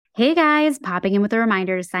Hey guys, popping in with a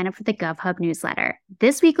reminder to sign up for the GovHub newsletter.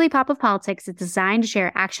 This weekly pop of politics is designed to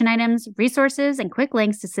share action items, resources, and quick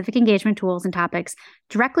links to civic engagement tools and topics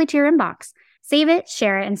directly to your inbox. Save it,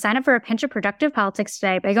 share it, and sign up for a pinch of productive politics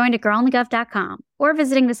today by going to girlonthegov.com or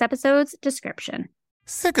visiting this episode's description.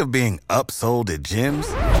 Sick of being upsold at gyms?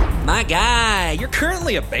 My guy, you're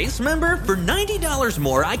currently a base member? For $90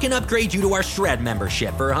 more, I can upgrade you to our Shred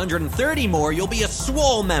membership. For $130 more, you'll be a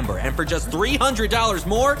Swole member. And for just $300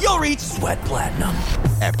 more, you'll reach Sweat Platinum.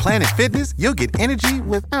 At Planet Fitness, you'll get energy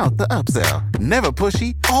without the upsell. Never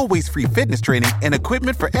pushy, always free fitness training and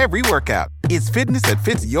equipment for every workout. It's fitness that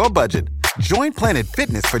fits your budget. Join Planet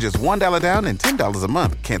Fitness for just $1 down and $10 a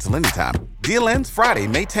month. Cancel anytime. Deal ends Friday,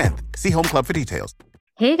 May 10th. See Home Club for details.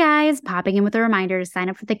 Hey guys, popping in with a reminder to sign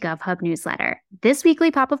up for the GovHub newsletter. This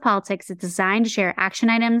weekly pop of politics is designed to share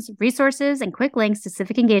action items, resources, and quick links to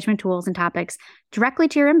civic engagement tools and topics directly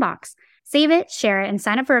to your inbox. Save it, share it, and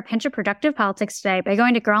sign up for a pinch of productive politics today by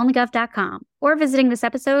going to girlonthegov.com or visiting this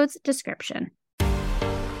episode's description.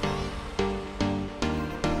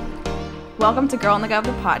 Welcome to Girl on the Gov,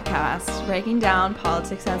 the podcast, breaking down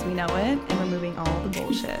politics as we know it and removing all the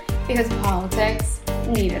bullshit. Because politics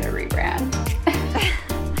needed a rebrand.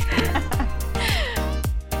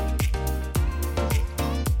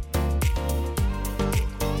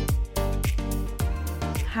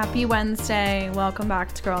 Happy Wednesday. Welcome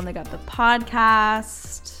back to Girl on the Gov, the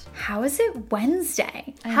podcast. How is it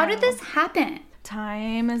Wednesday? How did this happen?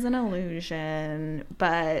 Time is an illusion,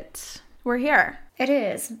 but we're here. It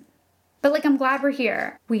is. But I'm glad we're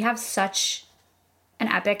here. We have such an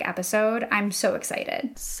epic episode. I'm so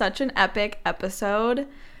excited. Such an epic episode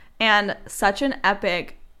and such an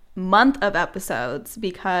epic month of episodes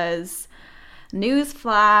because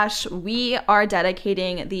newsflash, we are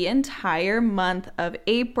dedicating the entire month of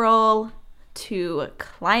April to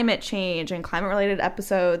climate change and climate-related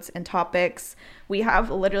episodes and topics. We have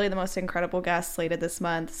literally the most incredible guests slated this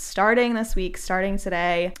month, starting this week, starting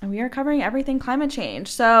today, and we are covering everything climate change.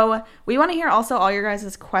 So we want to hear also all your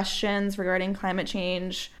guys' questions regarding climate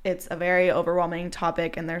change. It's a very overwhelming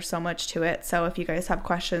topic, and there's so much to it. So if you guys have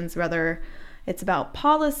questions, whether it's about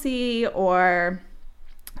policy or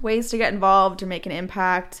ways to get involved or make an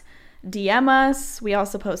impact, DM us. We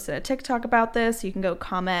also posted a TikTok about this. You can go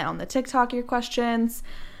comment on the TikTok your questions,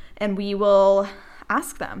 and we will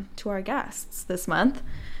ask them to our guests this month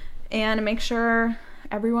and make sure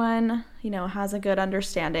everyone, has a good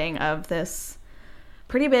understanding of this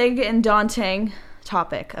pretty big and daunting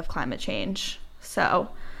topic of climate change. So,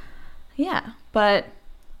 yeah, but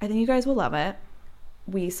I think you guys will love it.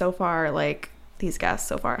 We so far, these guests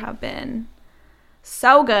so far have been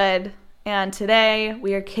so good. And today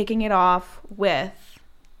we are kicking it off with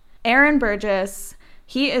Aaron Burgess.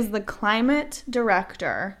 He is the climate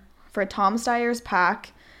director for Tom Steyer's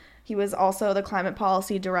PAC. He was also the climate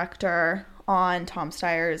policy director on Tom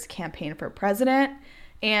Steyer's campaign for president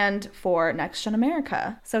and for Next Gen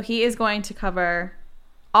America. So he is going to cover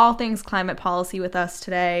all things climate policy with us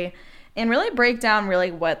today and really break down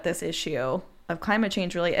what this issue of climate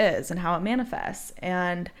change really is and how it manifests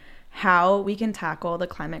and how we can tackle the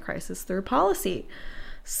climate crisis through policy.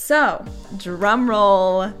 So, drum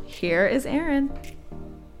roll, here is Aaron.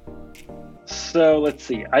 So let's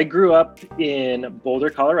see, I grew up in Boulder,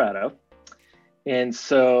 Colorado. And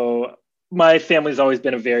so my family's always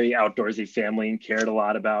been a very outdoorsy family and cared a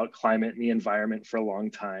lot about climate and the environment for a long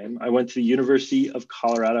time. I went to the University of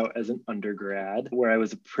Colorado as an undergrad, where I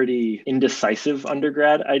was a pretty indecisive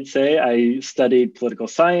undergrad, I'd say. I studied political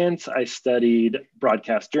science. I studied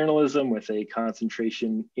broadcast journalism with a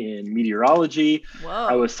concentration in meteorology. Whoa.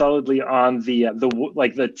 I was solidly on the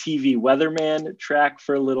TV weatherman track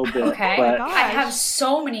for a little bit. Okay, but I have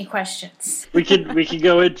so many questions. we could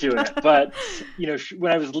go into it. But,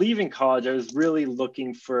 when I was leaving college, I was really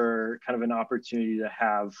looking for kind of an opportunity to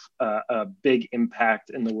have a big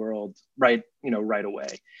impact in the world right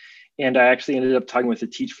away. And I actually ended up talking with a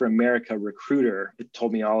Teach for America recruiter that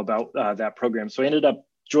told me all about that program. So I ended up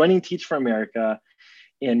joining Teach for America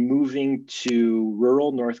and moving to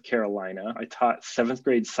rural North Carolina. I taught 7th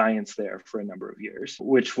grade science there for a number of years,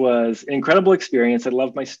 which was an incredible experience. I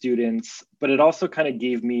loved my students, but it also kind of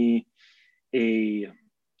gave me a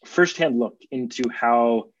firsthand look into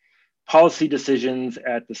how policy decisions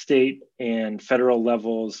at the state and federal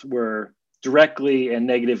levels were directly and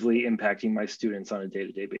negatively impacting my students on a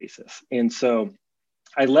day-to-day basis. And so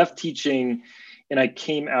I left teaching and I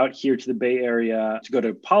came out here to the Bay Area to go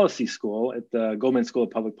to policy school at the Goldman School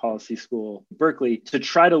of Public Policy School, Berkeley, to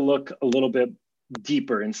try to look a little bit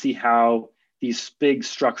deeper and see how these big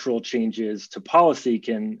structural changes to policy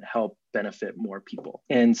can help benefit more people.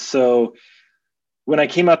 And so when I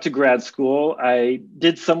came out to grad school, I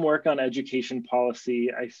did some work on education policy.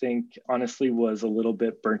 I think honestly was a little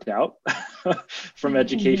bit burnt out from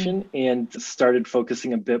education and started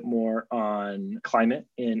focusing a bit more on climate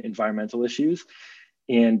and environmental issues.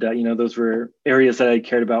 And, those were areas that I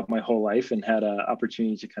cared about my whole life and had an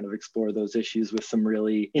opportunity to kind of explore those issues with some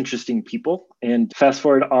really interesting people. And fast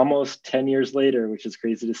forward almost 10 years later, which is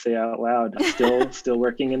crazy to say out loud, still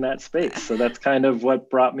working in that space. So that's kind of what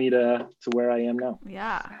brought me to where I am now.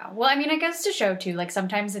 Yeah. Well, I mean, I guess to show too, like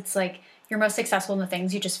sometimes it's like you're most successful in the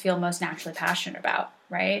things you just feel most naturally passionate about,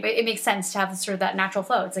 right? It makes sense to have sort of that natural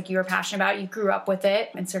flow. It's like you were passionate about it, you grew up with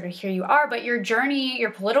it, and sort of here you are. But your journey,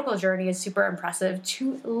 your political journey is super impressive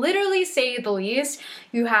to literally say the least.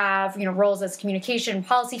 You have, roles as communication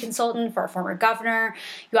policy consultant for a former governor.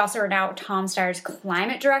 You also are now Tom Steyer's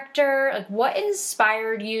climate director. Like, what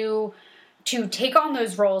inspired you to take on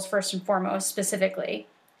those roles first and foremost, specifically?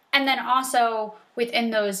 And then also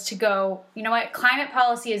within those to go, you know what, climate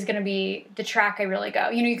policy is going to be the track I really go.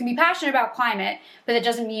 You can be passionate about climate, but that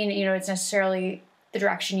doesn't mean, it's necessarily the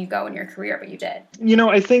direction you go in your career, but you did.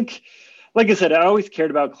 I think, like I said, I always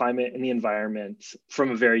cared about climate and the environment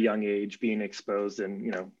from a very young age, being exposed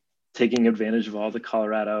and, taking advantage of all the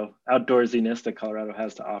Colorado outdoorsiness that Colorado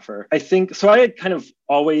has to offer. I think, so I had kind of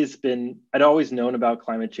I'd always known about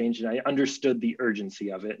climate change and I understood the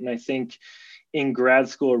urgency of it. And I think in grad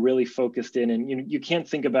school really focused in, and you can't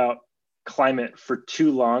think about climate for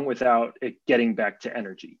too long without it getting back to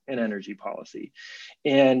energy and energy policy.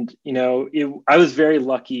 And, I was very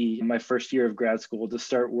lucky in my first year of grad school to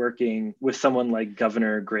start working with someone like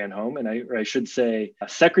Governor Granholm. And I should say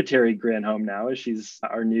Secretary Granholm now, as she's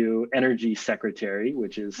our new energy secretary,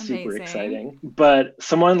 which is super exciting. But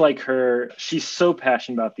someone like her, she's so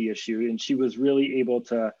passionate about the issue. And she was really able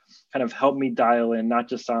to kind of help me dial in, not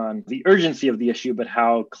just on the urgency of the issue, but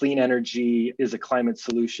how clean energy is a climate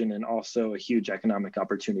solution and also a huge economic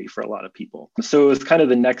opportunity for a lot of people. So it was kind of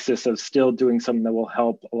the nexus of still doing something that will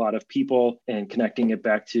help a lot of people and connecting it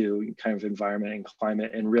back to kind of environment and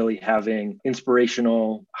climate and really having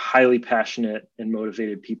inspirational, highly passionate and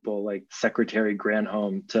motivated people like Secretary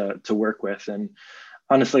Granholm to work with. And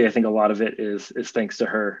honestly, I think a lot of it is thanks to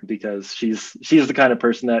her, because she's the kind of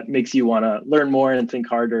person that makes you want to learn more and think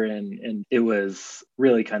harder. And it was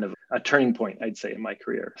really kind of a turning point, I'd say, in my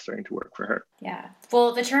career, starting to work for her. Yeah.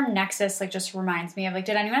 Well, the term Nexus just reminds me of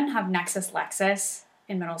did anyone have Nexus Lexus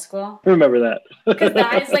in middle school? I remember that. Because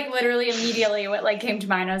that is literally immediately what came to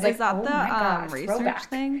mind. I was is that oh the my gosh, research throwback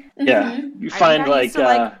thing? Yeah. You find I used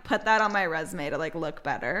to put that on my resume to look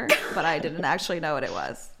better, but I didn't actually know what it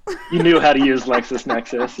was. You knew how to use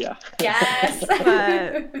LexisNexis, yeah. Yes.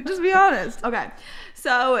 But just be honest. Okay.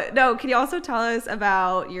 So, no, can you also tell us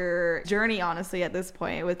about your journey, honestly, at this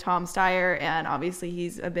point with Tom Steyer? And obviously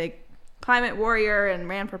he's a big climate warrior and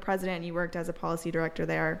ran for president. You worked as a policy director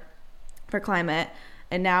there for climate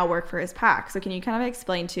and now work for his PAC. So can you kind of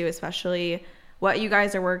explain too, especially what you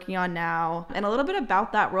guys are working on now and a little bit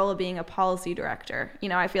about that role of being a policy director?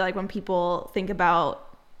 I feel like when people think about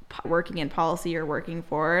working in policy, you're working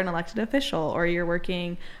for an elected official or you're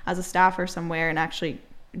working as a staffer somewhere and actually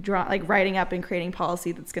writing up and creating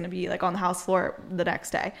policy that's going to be on the House floor the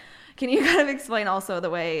next day. Can you kind of explain also the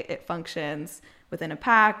way it functions within a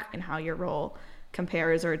PAC and how your role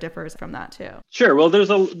compares or differs from that too? Sure. Well, there's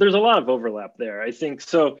a lot of overlap there, I think.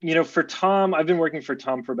 So, for Tom, I've been working for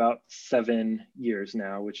Tom for about 7 years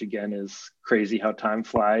now, which again is crazy how time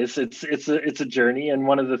flies. It's a journey. And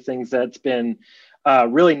one of the things that's been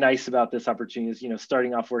really nice about this opportunity is,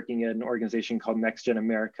 starting off working at an organization called Next Gen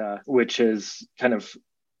America, which is kind of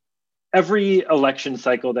every election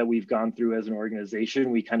cycle that we've gone through as an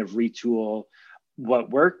organization, we kind of retool what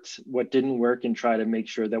worked, what didn't work, and try to make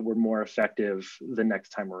sure that we're more effective the next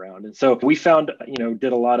time around. And so we found,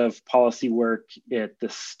 did a lot of policy work at the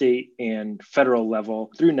state and federal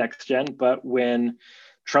level through Next Gen. But when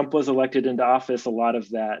Trump was elected into office, a lot of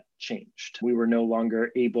that changed. We were no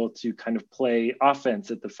longer able to kind of play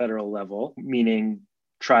offense at the federal level, meaning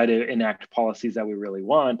try to enact policies that we really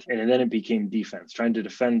want. And then it became defense, trying to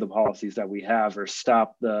defend the policies that we have or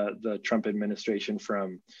stop the Trump administration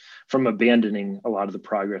from abandoning a lot of the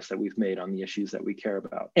progress that we've made on the issues that we care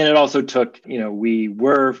about. And it also took, we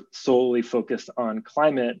were solely focused on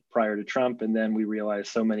climate prior to Trump. And then we realized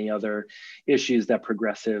so many other issues that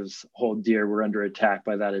progressives hold dear were under attack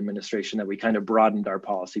by that administration that we kind of broadened our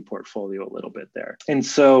policy portfolio a little bit there. And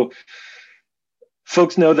so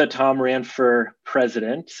folks know that Tom ran for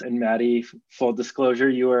president, and Maddie, full disclosure,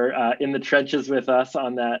 you were in the trenches with us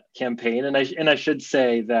on that campaign. And I should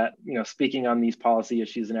say that, speaking on these policy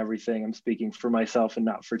issues and everything, I'm speaking for myself and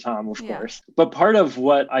not for Tom, of course. But part of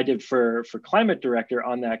what I did for climate director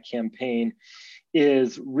on that campaign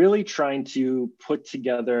is really trying to put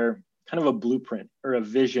together kind of a blueprint or a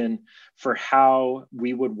vision for how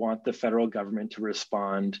we would want the federal government to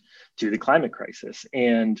respond to the climate crisis.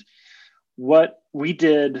 And what we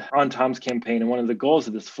did on Tom's campaign, and one of the goals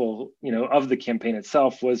of this of the campaign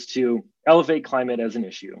itself, was to elevate climate as an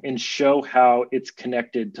issue and show how it's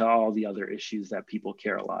connected to all the other issues that people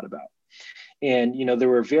care a lot about. And, there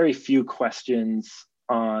were very few questions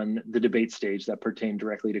on the debate stage that pertained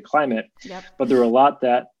directly to climate, but there were a lot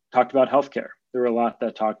that talked about healthcare. There were a lot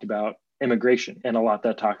that talked about immigration and a lot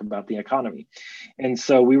that talk about the economy. And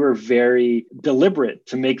so we were very deliberate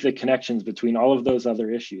to make the connections between all of those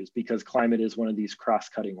other issues, because climate is one of these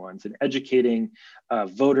cross-cutting ones, and educating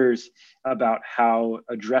voters about how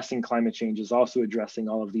addressing climate change is also addressing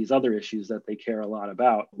all of these other issues that they care a lot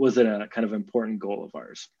about was a kind of important goal of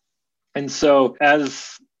ours. And so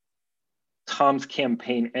as Tom's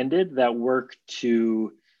campaign ended, that work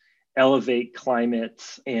to elevate climate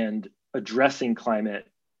and addressing climate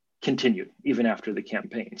continued even after the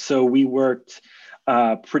campaign. So we worked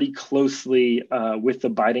pretty closely with the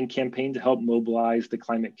Biden campaign to help mobilize the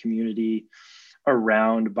climate community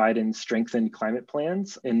around Biden's strengthened climate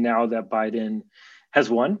plans. And now that Biden has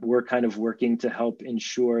won, we're kind of working to help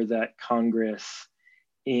ensure that Congress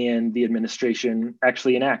and the administration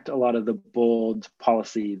actually enact a lot of the bold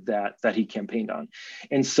policy that he campaigned on.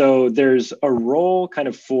 And so there's a role kind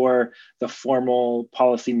of for the formal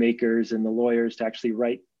policymakers and the lawyers to actually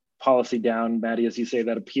write policy down, Maddie, as you say,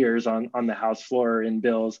 that appears on the House floor in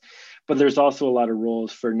bills. But there's also a lot of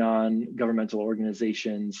roles for non-governmental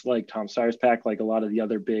organizations like Tom Steyer's PAC, like a lot of the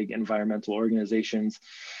other big environmental organizations,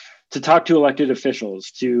 to talk to elected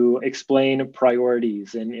officials, to explain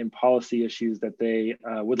priorities and policy issues that they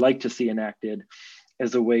would like to see enacted,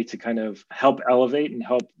 as a way to kind of help elevate and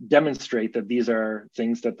help demonstrate that these are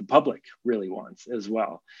things that the public really wants as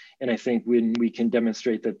well. And I think when we can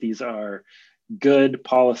demonstrate that these are good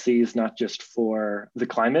policies, not just for the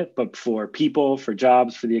climate, but for people, for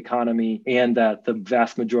jobs, for the economy, and that the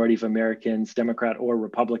vast majority of Americans, Democrat or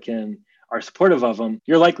Republican, are supportive of them,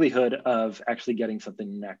 your likelihood of actually getting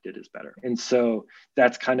something enacted is better. And so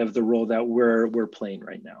that's kind of the role that we're playing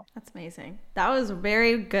right now. That's amazing. That was a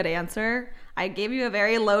very good answer. I gave you a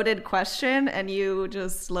very loaded question and you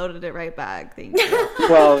just loaded it right back. Thank you.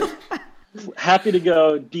 Well, happy to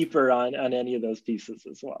go deeper on any of those pieces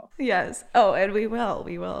as well. Yes. Oh, and we will,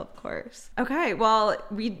 of course. Okay. Well,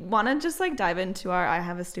 we want to just dive into our I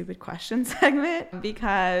Have a Stupid Question segment,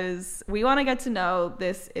 because we want to get to know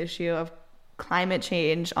this issue of climate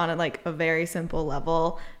change on a very simple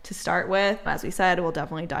level to start with. As we said, we'll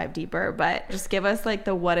definitely dive deeper, but just give us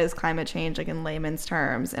the what is climate change in layman's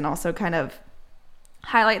terms, and also kind of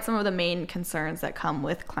highlight some of the main concerns that come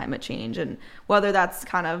with climate change, and whether that's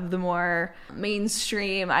kind of the more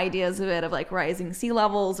mainstream ideas of it, of rising sea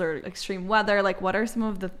levels or extreme weather. What are some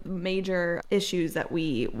of the major issues that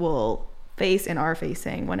we will face and are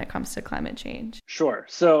facing when it comes to climate change? Sure.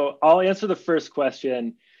 So I'll answer the first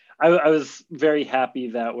question. I was very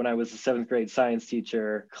happy that when I was a 7th grade science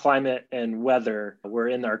teacher, climate and weather were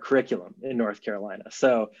in our curriculum in North Carolina.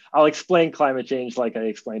 So I'll explain climate change like I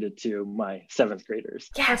explained it to my 7th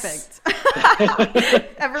graders. Yes.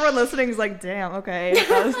 Perfect. Everyone listening is damn, okay.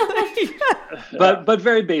 But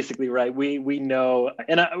very basically, right, we know,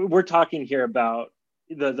 and we're talking here about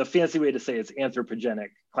the fancy way to say it's anthropogenic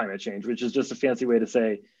climate change, which is just a fancy way to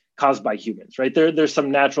say caused by humans, right? There's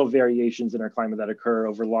some natural variations in our climate that occur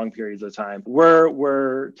over long periods of time.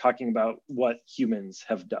 We're talking about what humans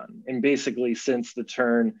have done. And basically since the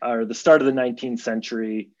start of the 19th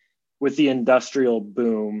century, with the industrial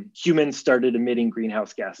boom, humans started emitting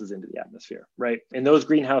greenhouse gases into the atmosphere, right? And those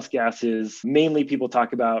greenhouse gases, mainly people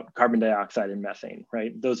talk about carbon dioxide and methane,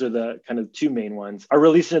 right? Those are the kind of two main ones, are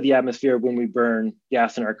released into the atmosphere when we burn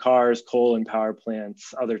gas in our cars, coal in power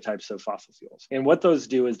plants, other types of fossil fuels. And what those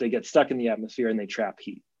do is they get stuck in the atmosphere and they trap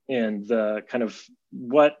heat. And the kind of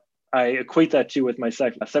what I equate that to with my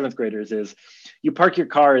 7th graders is you park your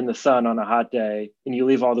car in the sun on a hot day and you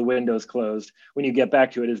leave all the windows closed. When you get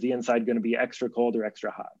back to it, is the inside going to be extra cold or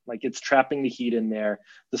extra hot? It's trapping the heat in there.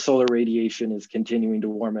 The solar radiation is continuing to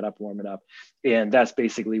warm it up. And that's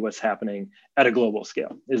basically what's happening at a global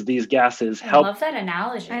scale, is these gases help. I love that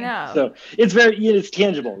analogy. I know. So it's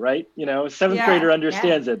tangible, right? 7th grader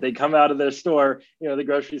understands it. They come out of their store, the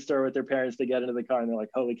grocery store with their parents, they get into the car and they're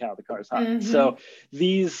like, holy cow, the car's hot. Mm-hmm. So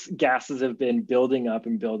these gases have been building up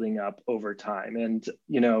and building up over time. And,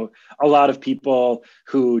 a lot of people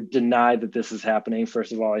who deny that this is happening,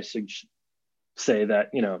 first of all, I should say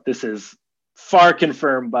that, this is far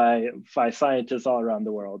confirmed by scientists all around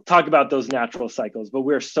the world, talk about those natural cycles. But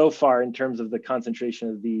we're so far in terms of the concentration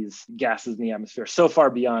of these gases in the atmosphere, so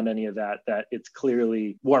far beyond any of that it's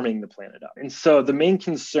clearly warming the planet up. And so the main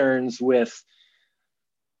concerns with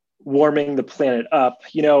warming the planet up,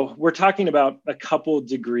 we're talking about a couple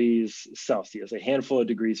degrees Celsius, a handful of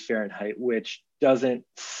degrees Fahrenheit, which doesn't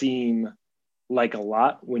seem like a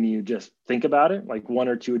lot when you just think about it, like 1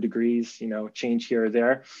 or 2 degrees, change here or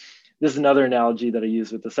there. This is another analogy that I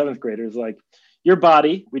use with the 7th graders, like your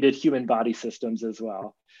body, we did human body systems as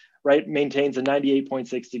well, right? Maintains a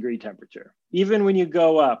 98.6 degree temperature. Even when you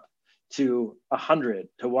go up to 100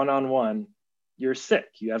 to 1-on-1, you're sick,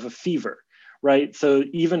 you have a fever, right? So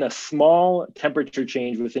even a small temperature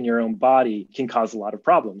change within your own body can cause a lot of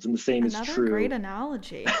problems. And the same is true. Another great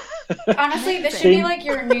analogy. Honestly, this should be like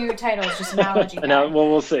your new title, is just analogy. Well,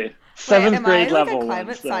 we'll see. 7th grade am I level. Like a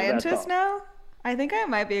climate scientist now? I think I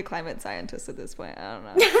might be a climate scientist at this point. I don't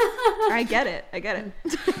know. I get it.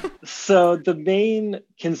 So the main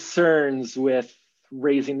concerns with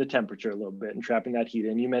raising the temperature a little bit and trapping that heat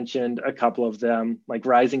in, you mentioned a couple of them, like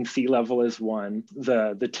rising sea level is one.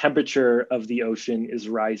 The temperature of the ocean is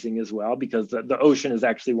rising as well, because the ocean is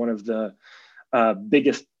actually one of the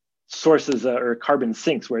biggest sources or carbon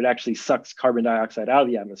sinks, where it actually sucks carbon dioxide out of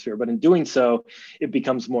the atmosphere. But in doing so, it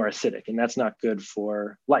becomes more acidic, and that's not good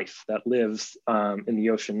for life that lives in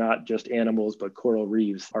the ocean. Not just animals, but coral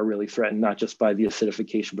reefs are really threatened, not just by the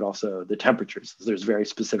acidification, but also the temperatures. There's very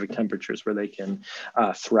specific temperatures where they can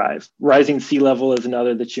thrive. Rising sea level is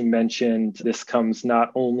another that you mentioned. This comes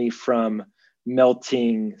not only from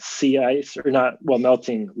melting sea ice,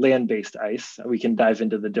 melting land-based ice. We can dive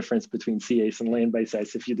into the difference between sea ice and land-based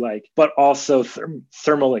ice if you'd like, but also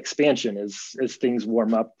thermal expansion. As things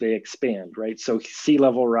warm up, they expand, right? So sea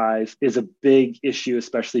level rise is a big issue,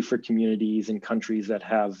 especially for communities and countries that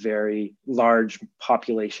have very large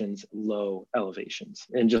populations, low elevations.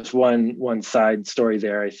 And just one side story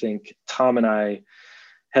there, I think Tom and I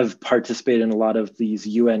have participated in a lot of these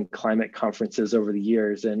UN climate conferences over the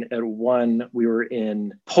years. And at one, we were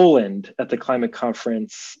in Poland at the climate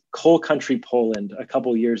conference, coal country Poland, a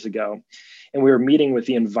couple years ago. And we were meeting with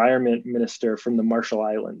the environment minister from the Marshall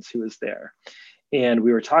Islands who was there. And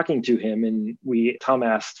we were talking to him, and Tom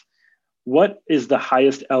asked, "What is the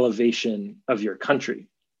highest elevation of your country?"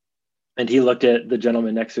 And he looked at the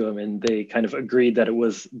gentleman next to him, and they kind of agreed that it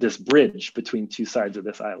was this bridge between two sides of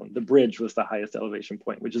this island. The bridge was the highest elevation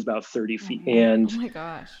point, which is about 30 feet. And oh my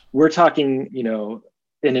gosh, we're talking,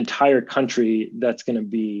 an entire country that's going to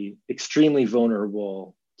be extremely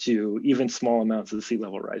vulnerable to even small amounts of sea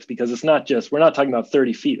level rise, because it's not just, we're not talking about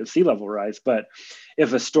 30 feet of sea level rise, but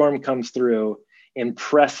if a storm comes through and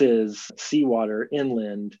presses seawater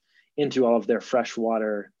inland into all of their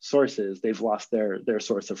freshwater sources, they've lost their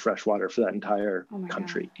source of fresh water for that entire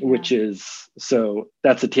country, which is, so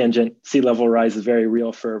that's a tangent. Sea level rise is very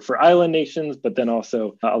real for island nations, but then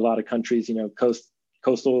also a lot of countries,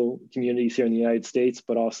 coastal communities here in the United States,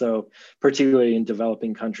 but also particularly in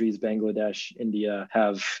developing countries, Bangladesh, India,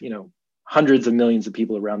 have, hundreds of millions of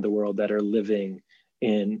people around the world that are living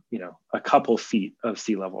in, a couple feet of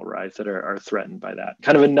sea level rise that are threatened by that.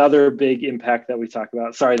 Kind of another big impact that we talk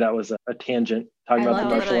about. Sorry, that was a tangent talking about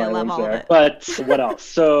the Marshall Islands there. But what else?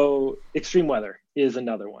 So extreme weather is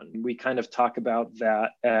another one. We kind of talk about that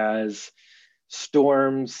as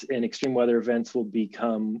storms and extreme weather events will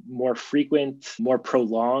become more frequent, more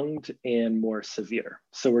prolonged, and more severe.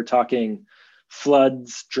 So we're talking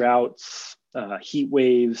floods, droughts, heat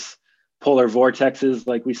waves, polar vortexes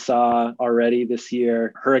like we saw already this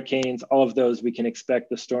year, hurricanes, all of those, we can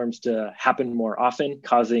expect the storms to happen more often,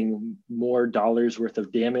 causing more dollars worth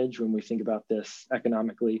of damage when we think about this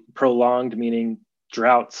economically. Prolonged, meaning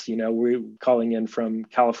droughts, we're calling in from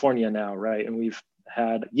California now, right? And we've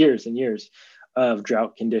had years and years of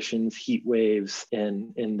drought conditions, heat waves,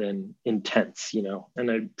 and then intense, and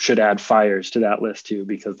I should add fires to that list too,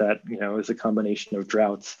 because that, is a combination of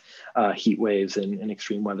droughts, heat waves, and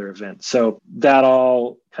extreme weather events. So that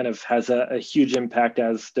all kind of has a huge impact,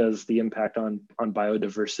 as does the impact on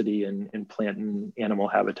biodiversity and plant and animal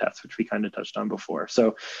habitats, which we kind of touched on before.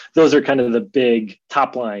 So those are kind of the big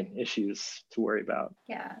top line issues to worry about.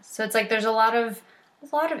 Yeah. So it's like there's a lot of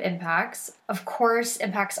impacts. Of course,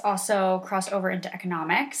 impacts also cross over into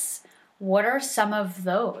economics. What are some of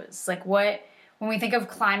those? Like when we think of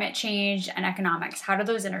climate change and economics, how do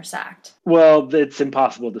those intersect? Well, it's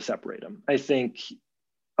impossible to separate them. I think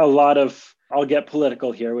a lot of I'll get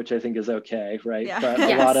political here, which I think is okay, right? Yeah. But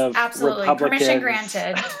Yes, a lot of absolutely. Republicans, Permission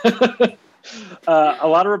granted. a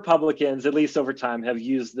lot of Republicans, at least over time, have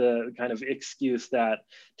used the kind of excuse that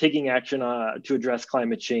taking action to address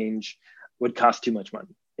climate change would cost too much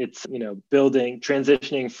money. It's,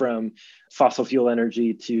 transitioning from fossil fuel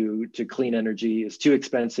energy to clean energy is too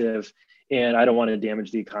expensive, and I don't want to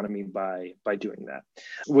damage the economy by doing that,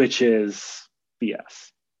 which is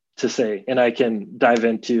BS to say. And I can dive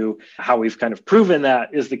into how we've kind of proven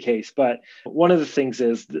that is the case. But one of the things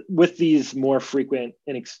is with these more frequent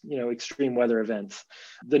and extreme weather events,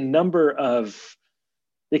 they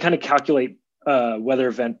kind of calculate weather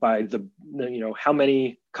event by how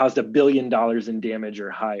many caused $1 billion in damage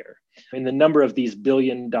or higher. And the number of these $1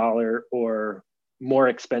 billion or more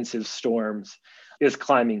expensive storms is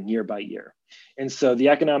climbing year by year. And so the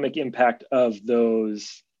economic impact of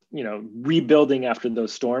those, rebuilding after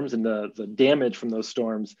those storms and the damage from those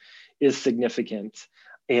storms is significant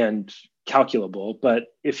and calculable. But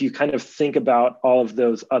if you kind of think about all of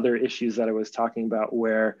those other issues that I was talking about,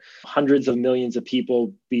 where hundreds of millions of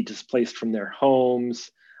people be displaced from their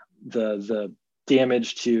homes, the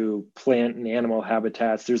damage to plant and animal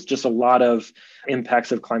habitats, there's just a lot of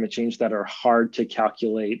impacts of climate change that are hard to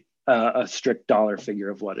calculate a strict dollar figure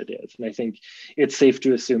of what it is. And I think it's safe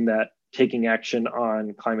to assume that taking action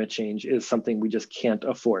on climate change is something we just can't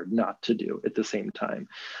afford not to do at the same time.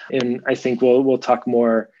 And I think we'll talk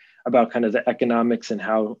more about kind of the economics and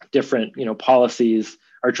how different, policies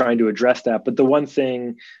are trying to address that. But the one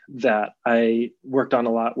thing that I worked on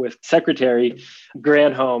a lot with Secretary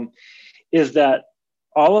Granholm is that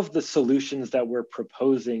all of the solutions that we're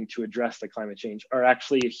proposing to address the climate change are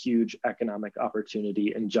actually a huge economic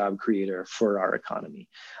opportunity and job creator for our economy.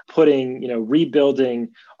 Rebuilding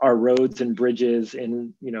our roads and bridges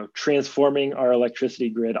and, transforming our electricity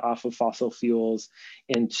grid off of fossil fuels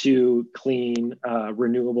into clean,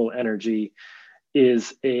 renewable energy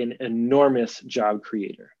is an enormous job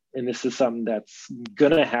creator. And this is something that's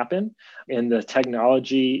going to happen. And the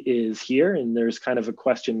technology is here. And there's kind of a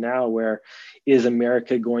question now where is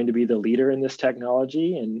America going to be the leader in this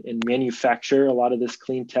technology and manufacture a lot of this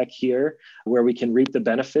clean tech here, where we can reap the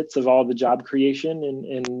benefits of all the job creation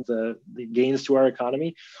and the gains to our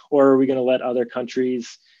economy? Or are we going to let other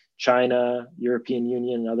countries, China, European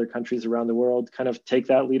Union, and other countries around the world kind of take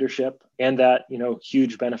that leadership and that,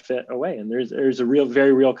 huge benefit away? And there's a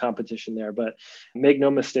very real competition there, but make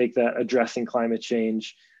no mistake that addressing climate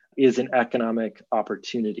change is an economic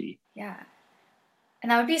opportunity. Yeah.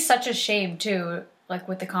 And that would be such a shame too, like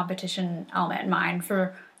with the competition element in mind,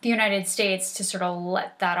 for the United States to sort of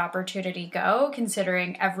let that opportunity go,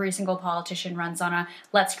 considering every single politician runs on a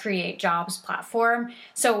let's create jobs platform.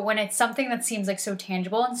 So when it's something that seems like so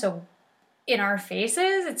tangible and so in our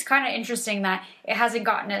faces, it's kind of interesting that it hasn't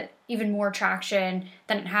gotten even more traction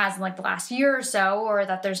than it has in like the last year or so, or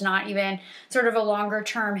that there's not even sort of a longer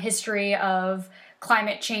term history of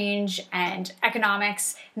climate change and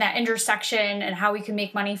economics and that intersection and how we can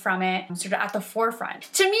make money from it sort of at the forefront.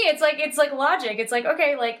 To me, it's like logic. It's like,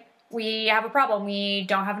 okay, like we have a problem. We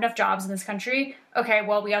don't have enough jobs in this country. Okay,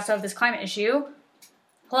 well, we also have this climate issue.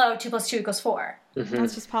 Hello, 2 + 2 = 4. Mm-hmm.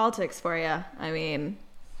 That's just politics for you. I mean,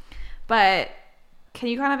 but can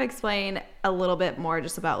you kind of explain a little bit more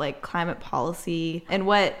just about like climate policy and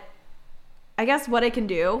what it can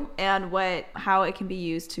do and how it can be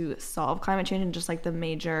used to solve climate change and just like the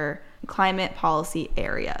major climate policy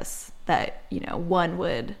areas that, one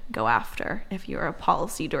would go after if you're a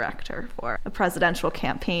policy director for a presidential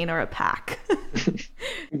campaign or a PAC?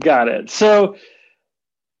 Got it. So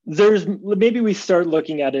maybe we start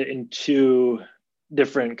looking at it in two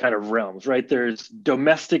different kind of realms, right? There's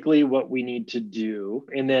domestically what we need to do,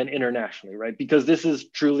 and then internationally, right? Because this is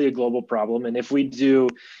truly a global problem. And if the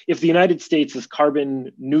United States is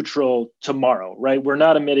carbon neutral tomorrow, right? We're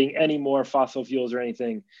not emitting any more fossil fuels or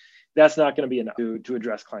anything. That's not going to be enough to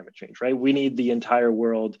address climate change, right? We need the entire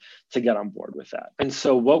world to get on board with that. And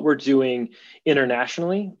so what we're doing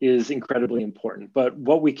internationally is incredibly important. But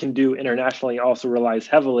what we can do internationally also relies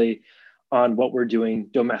heavily on what we're doing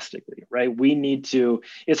domestically, right?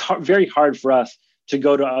 It's very hard for us to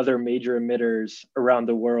go to other major emitters around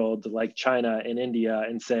the world like China and India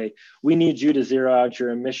and say, we need you to zero out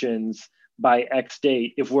your emissions by X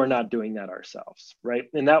date if we're not doing that ourselves, right?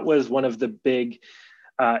 And that was one of the big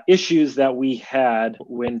issues that we had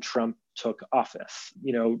when Trump took office.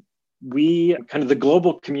 The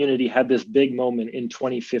global community had this big moment in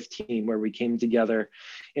 2015 where we came together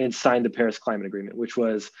and signed the Paris Climate Agreement, which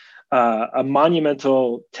was a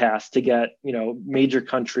monumental task to get, major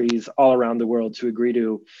countries all around the world to agree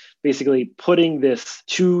to basically putting this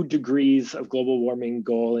 2 degrees of global warming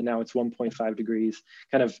goal, and now it's 1.5 degrees,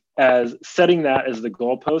 kind of as setting that as the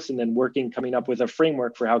goalpost, and then coming up with a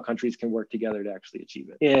framework for how countries can work together to actually achieve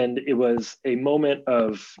it. And it was a moment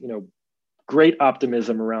of, great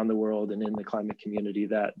optimism around the world and in the climate community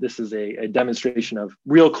that this is a demonstration of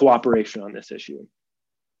real cooperation on this issue.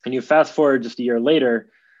 And you fast forward just a year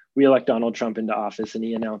later, we elect Donald Trump into office, and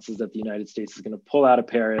he announces that the United States is going to pull out of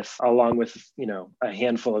Paris, along with, a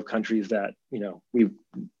handful of countries that, we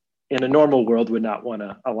in a normal world would not want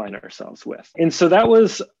to align ourselves with. And so that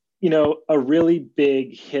was, a really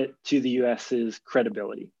big hit to the US's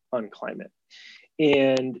credibility on climate.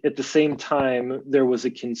 And at the same time, there was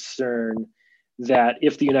a concern that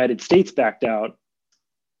if the United States backed out,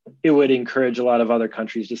 it would encourage a lot of other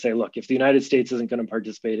countries to say, look, if the United States isn't going to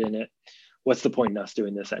participate in it, what's the point in us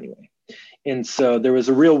doing this anyway? And so there was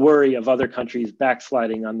a real worry of other countries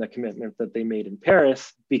backsliding on the commitment that they made in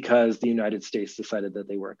Paris because the United States decided that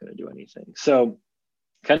they weren't going to do anything. So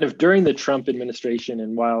kind of during the Trump administration,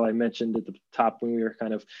 and while I mentioned at the top when we were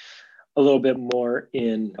kind of a little bit more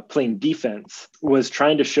in plain defense, was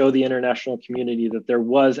trying to show the international community that there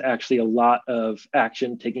was actually a lot of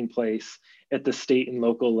action taking place at the state and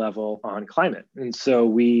local level on climate. And so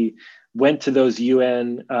we went to those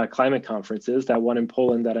UN climate conferences. That one in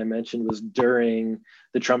Poland that I mentioned was during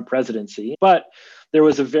the Trump presidency, but there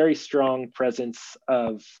was a very strong presence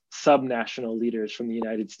of subnational leaders from the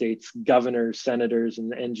United States, governors, senators,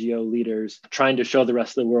 and NGO leaders trying to show the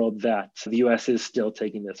rest of the world that the US is still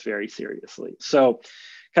taking this very seriously. So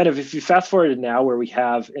kind of if you fast forward to now where we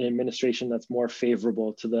have an administration that's more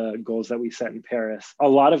favorable to the goals that we set in Paris, a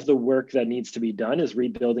lot of the work that needs to be done is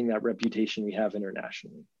rebuilding that reputation we have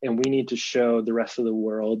internationally. And we need to show the rest of the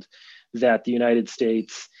world that the United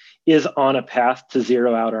States is on a path to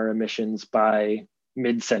zero out our emissions by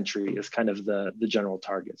mid-century is kind of the general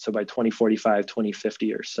target. So by 2045,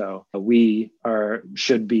 2050 or so, we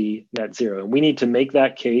should be net zero. And we need to make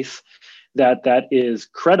that case that is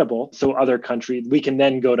credible. So other countries, we can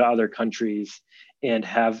then go to other countries and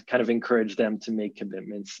have kind of encouraged them to make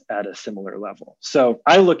commitments at a similar level. So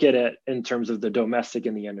I look at it in terms of the domestic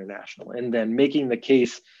and the international, and then making the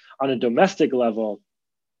case on a domestic level.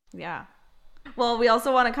 Yeah. Well, we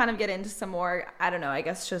also want to kind of get into some more, I don't know, I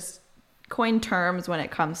guess just coin terms when it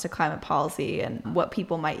comes to climate policy and what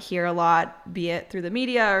people might hear a lot, be it through the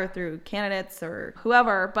media or through candidates or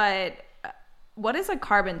whoever. But what is a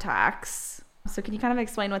carbon tax? So can you kind of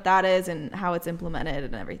explain what that is and how it's implemented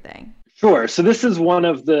and everything? Sure. So this is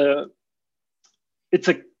it's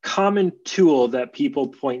a common tool that people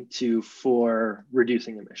point to for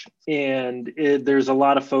reducing emissions. And there's a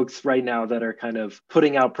lot of folks right now that are kind of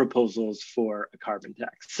putting out proposals for a carbon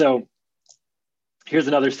tax. So here's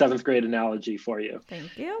another 7th grade analogy for you.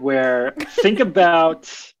 Thank you. Where think about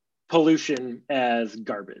pollution as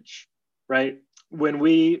garbage, right? When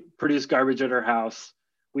we produce garbage at our house,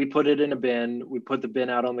 we put it in a bin, we put the bin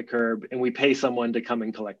out on the curb, and we pay someone to come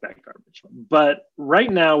and collect that garbage. But right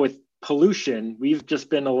now with pollution, we've just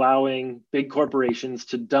been allowing big corporations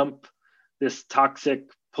to dump this toxic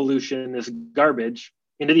pollution, this garbage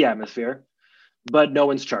into the atmosphere, but no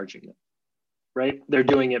one's charging them, right? They're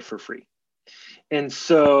doing it for free. And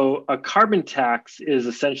so a carbon tax is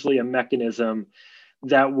essentially a mechanism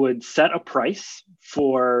that would set a price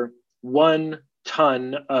for 1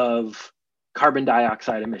 ton of carbon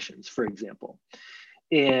dioxide emissions, for example.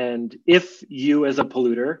 And if you as a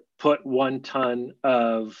polluter put 1 ton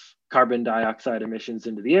of carbon dioxide emissions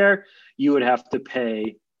into the air, you would have to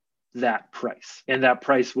pay that price. And that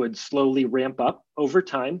price would slowly ramp up over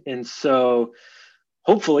time. And so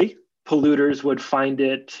hopefully polluters would find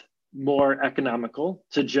it more economical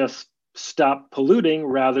to just stop polluting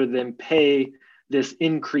rather than pay this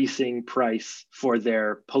increasing price for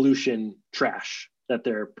their pollution trash that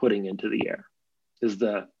they're putting into the air, is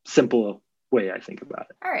the simple way I think about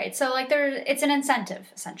it. All right. So it's an incentive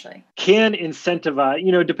essentially. Can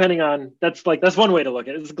incentivize, depending on, that's one way to look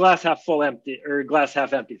at it. It's a glass half full empty or glass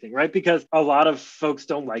half empty thing, right? Because a lot of folks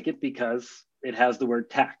don't like it because it has the word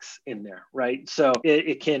tax in there, right? So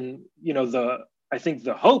it can, I think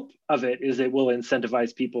the hope of it is it will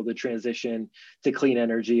incentivize people to transition to clean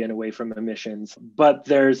energy and away from emissions. But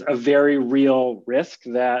there's a very real risk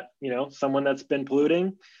that, someone that's been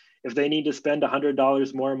polluting, if they need to spend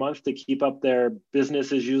 $100 more a month to keep up their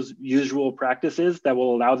business as usual practices that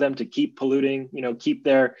will allow them to keep polluting, keep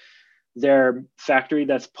their factory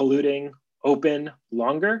that's polluting open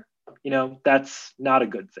longer, that's not a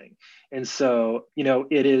good thing. And so,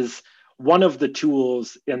 it is one of the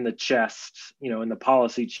tools in the chest, in the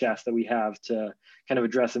policy chest that we have to kind of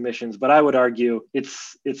address emissions. But I would argue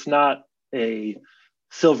it's not a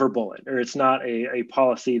silver bullet, or it's not a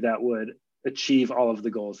policy that would achieve all of the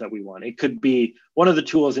goals that we want. It could be one of the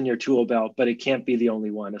tools in your tool belt, but it can't be the only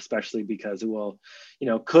one, especially because it will,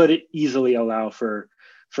 could easily allow for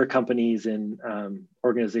companies and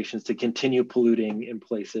organizations to continue polluting in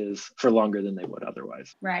places for longer than they would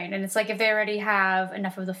otherwise. Right. And it's like if they already have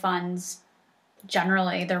enough of the funds,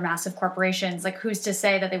 generally they're massive corporations, like who's to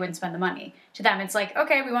say that they wouldn't spend the money? To them, it's like,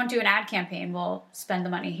 okay, we won't do an ad campaign. We'll spend the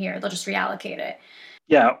money here. They'll just reallocate it.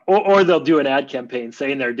 Yeah. Or they'll do an ad campaign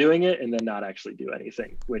saying they're doing it and then not actually do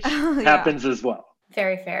anything, which happens as well.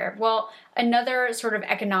 Very fair. Well, another sort of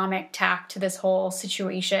economic tack to this whole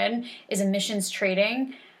situation is emissions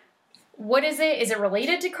trading. What is it? Is it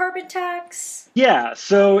related to carbon tax? Yeah,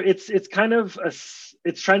 so it's kind of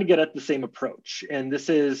it's trying to get at the same approach. And this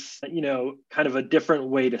is, kind of a different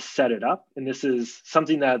way to set it up. And this is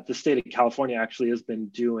something that the state of California actually has been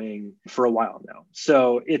doing for a while now.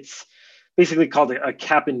 So it's basically called a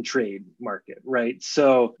cap and trade market, right?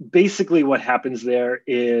 So basically what happens there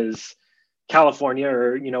is California,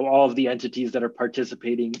 or all of the entities that are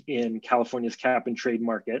participating in California's cap and trade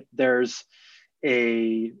market, there's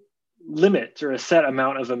a limit or a set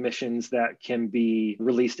amount of emissions that can be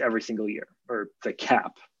released every single year, or the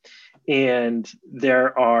cap. And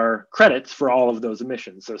there are credits for all of those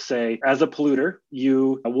emissions. So say as a polluter,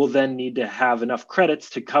 you will then need to have enough credits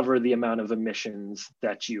to cover the amount of emissions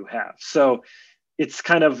that you have. So it's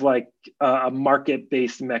kind of like a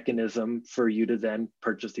market-based mechanism for you to then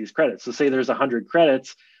purchase these credits. So say there's 100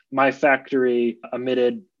 credits, my factory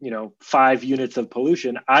emitted, 5 units of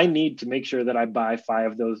pollution. I need to make sure that I buy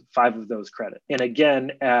five of those credits. And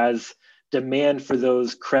again, as demand for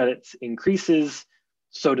those credits increases,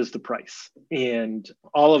 so does the price. And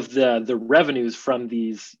all of the revenues from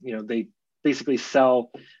these, they basically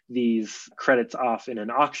sell these credits off in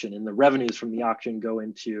an auction, and the revenues from the auction go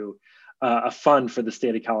into a fund for the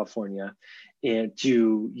state of California and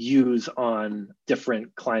to use on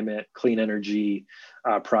different climate, clean energy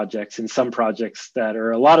projects. And some projects that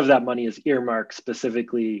are, a lot of that money is earmarked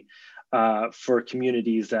specifically for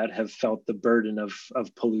communities that have felt the burden of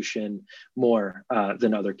pollution more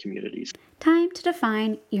than other communities. Time to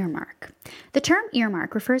define earmark. The term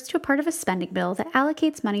earmark refers to a part of a spending bill that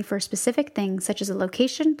allocates money for a specific thing, such as a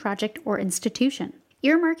location, project, or institution.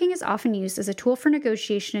 Earmarking is often used as a tool for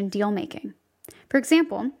negotiation and deal-making. For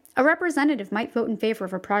example, a representative might vote in favor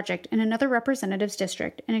of a project in another representative's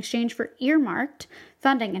district in exchange for earmarked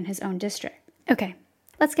funding in his own district. Okay,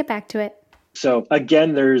 let's get back to it. So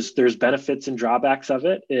again, there's benefits and drawbacks of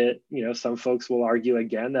it. Some folks will argue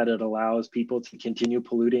again that it allows people to continue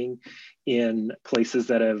polluting in places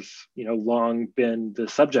that have, long been the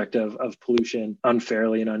subject of pollution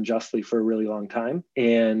unfairly and unjustly for a really long time.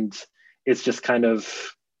 And it's just kind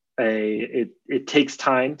of it takes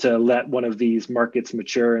time to let one of these markets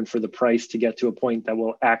mature and for the price to get to a point that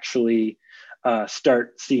will actually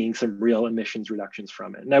start seeing some real emissions reductions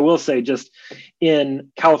from it. And I will say, just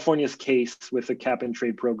in California's case with the cap and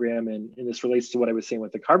trade program, and this relates to what I was saying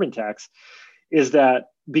with the carbon tax, is that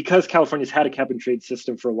because California's had a cap and trade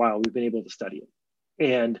system for a while, we've been able to study it.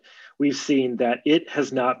 And we've seen that it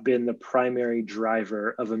has not been the primary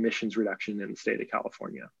driver of emissions reduction in the state of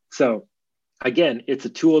California. So again, it's a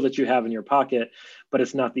tool that you have in your pocket, but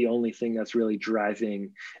it's not the only thing that's really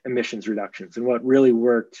driving emissions reductions. And what really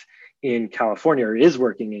worked in California, or is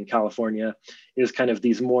working in California, is kind of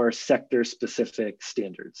these more sector specific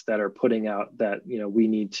standards that are putting out that, we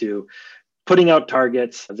need to putting out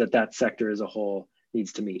targets that sector as a whole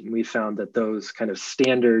needs to meet. And we found that those kind of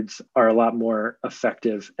standards are a lot more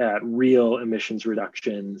effective at real emissions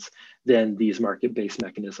reductions than these market-based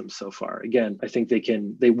mechanisms so far. Again, I think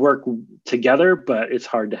they work together, but it's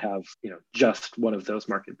hard to have, just one of those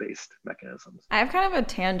market-based mechanisms. I have kind of a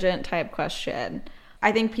tangent type question.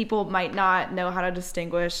 I think people might not know how to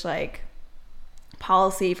distinguish like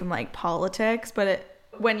policy from like politics, but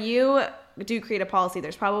when you do create a policy,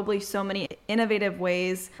 there's probably so many innovative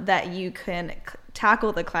ways that you can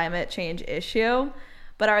tackle the climate change issue.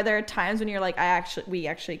 But are there times when you're like, we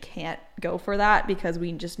actually can't go for that because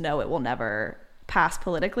we just know it will never pass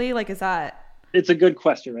politically? Like, is that? It's a good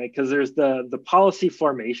question, right? Because there's the policy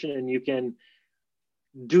formation, and you can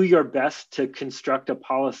do your best to construct a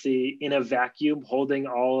policy in a vacuum, holding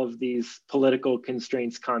all of these political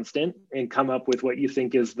constraints constant, and come up with what you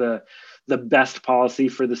think is the best policy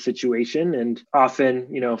for the situation. And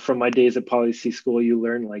often, from my days at policy school, you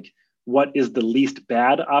learn like what is the least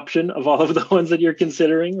bad option of all of the ones that you're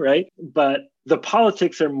considering, right? But the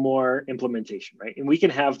politics are more implementation, right? And we can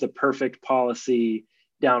have the perfect policy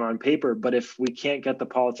down on paper, but if we can't get the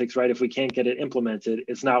politics right, if we can't get it implemented,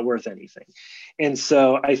 it's not worth anything. And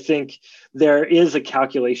so I think there is a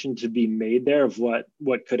calculation to be made there of what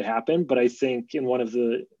could happen. But I think in one of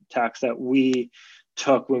the tacks that we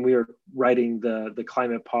took when we were writing the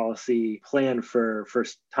climate policy plan for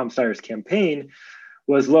Tom Steyer's campaign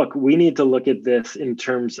was, look, we need to look at this in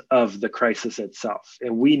terms of the crisis itself.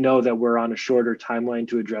 And we know that we're on a shorter timeline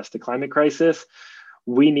to address the climate crisis.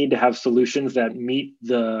 We need to have solutions that meet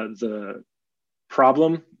the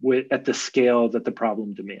problem at the scale that the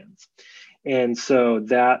problem demands. And so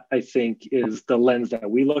that, I think, is the lens that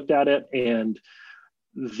we looked at it, and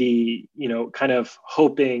the, kind of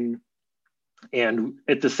hoping and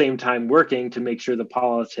at the same time working to make sure the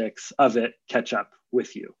politics of it catch up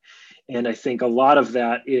with you. And I think a lot of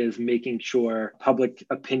that is making sure public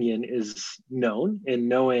opinion is known, and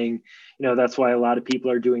knowing, that's why a lot of people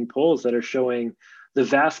are doing polls that are showing the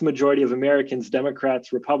vast majority of Americans,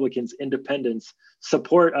 Democrats, Republicans, independents,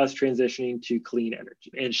 support us transitioning to clean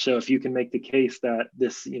energy. And so if you can make the case that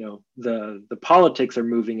this, the politics are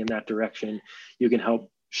moving in that direction, you can help,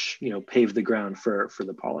 pave the ground for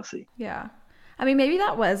the policy. Yeah. I mean, maybe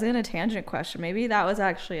that wasn't a tangent question. Maybe that was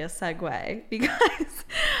actually a segue, because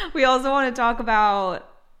we also want to talk about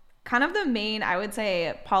kind of the main, I would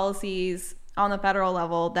say, policies on the federal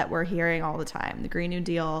level that we're hearing all the time. The Green New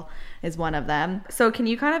Deal is one of them. So can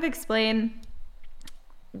you kind of explain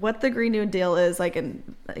what the Green New Deal is, like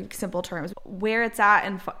in simple terms, where it's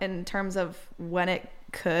at in terms of when it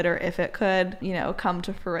could, or if it could, come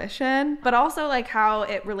to fruition, but also like how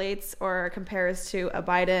it relates or compares to a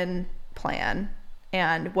Biden plan,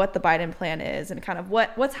 and what the Biden plan is, and kind of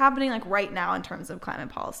what's happening like right now in terms of climate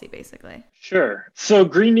policy, basically? Sure. So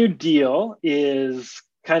Green New Deal is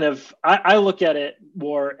kind of, I look at it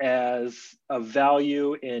more as a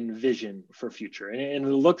value and vision for future. And it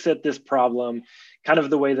looks at this problem kind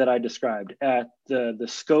of the way that I described, at the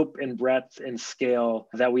scope and breadth and scale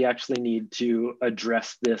that we actually need to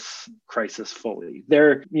address this crisis fully.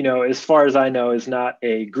 There, as far as I know, is not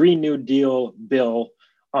a Green New Deal bill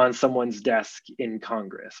on someone's desk in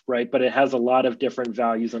Congress, right? But it has a lot of different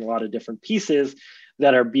values and a lot of different pieces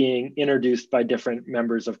that are being introduced by different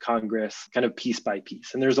members of Congress, kind of piece by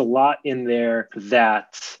piece. And there's a lot in there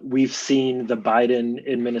that we've seen the Biden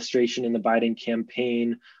administration and the Biden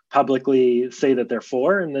campaign publicly say that they're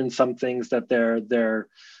for, and then some things that they're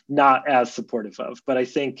not as supportive of. But I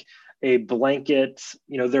think a blanket,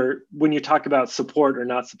 when you talk about support or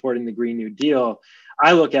not supporting the Green New Deal,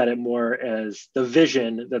 I look at it more as the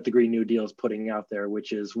vision that the Green New Deal is putting out there,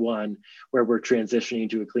 which is one where we're transitioning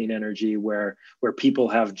to a clean energy, where people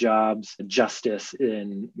have jobs, justice,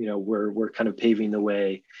 and we're kind of paving the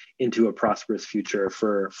way into a prosperous future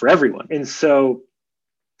for everyone. And so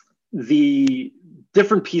the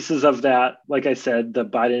different pieces of that, like I said, the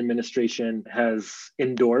Biden administration has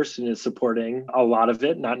endorsed and is supporting a lot of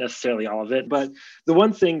it, not necessarily all of it. But the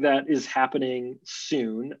one thing that is happening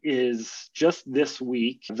soon is just this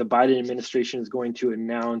week, the Biden administration is going to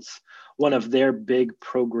announce one of their big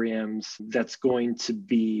programs that's going to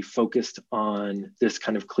be focused on this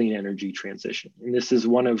kind of clean energy transition. And this is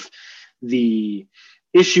one of the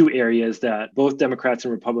issue areas that both Democrats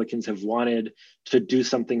and Republicans have wanted to do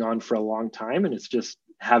something on for a long time, and it's just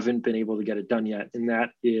haven't been able to get it done yet. And that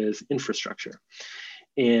is infrastructure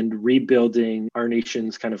and rebuilding our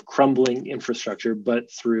nation's kind of crumbling infrastructure,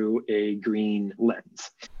 but through a green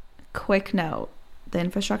lens. Quick note, the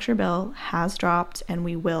infrastructure bill has dropped, and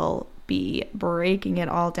we will be breaking it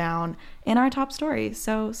all down in our top stories,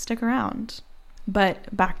 so stick around.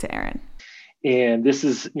 But back to Aaron. And this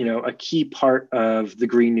is, a key part of the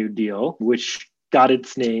Green New Deal, which got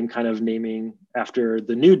its name, kind of naming after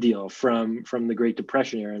the New Deal from the Great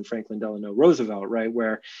Depression era and Franklin Delano Roosevelt, right?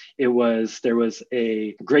 Where there was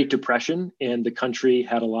a Great Depression and the country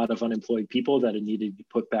had a lot of unemployed people that it needed to be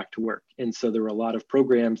put back to work. And so there were a lot of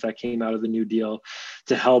programs that came out of the New Deal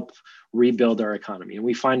to help rebuild our economy. And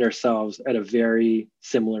we find ourselves at a very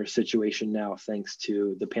similar situation now, thanks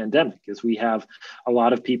to the pandemic, as we have a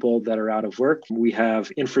lot of people that are out of work. We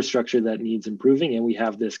have infrastructure that needs improving, and we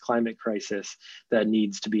have this climate crisis that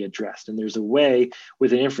needs to be addressed. And there's a way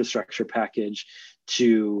with an infrastructure package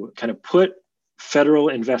to kind of put federal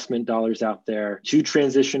investment dollars out there to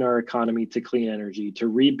transition our economy to clean energy, to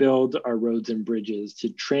rebuild our roads and bridges, to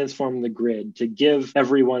transform the grid, to give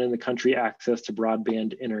everyone in the country access to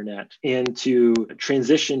broadband internet, and to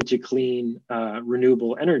transition to clean,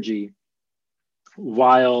 renewable energy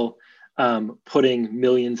while putting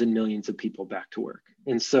millions and millions of people back to work.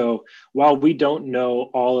 And so while we don't know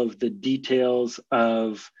all of the details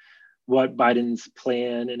of what Biden's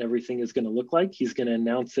plan and everything is going to look like, he's going to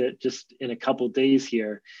announce it just in a couple of days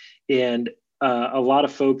here. And a lot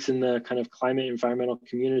of folks in the kind of climate environmental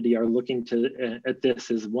community are looking at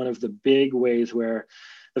this as one of the big ways where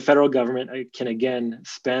the federal government can again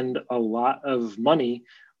spend a lot of money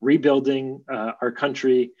rebuilding our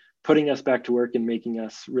country, putting us back to work and making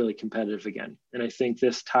us really competitive again. And I think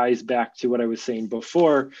this ties back to what I was saying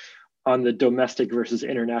before on the domestic versus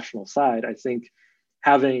international side. I think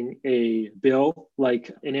having a bill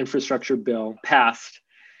like an infrastructure bill passed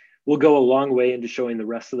will go a long way into showing the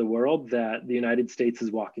rest of the world that the United States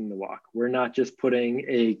is walking the walk. We're not just putting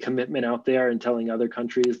a commitment out there and telling other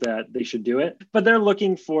countries that they should do it, but they're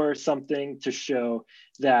looking for something to show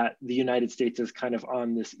that the United States is kind of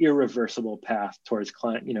on this irreversible path towards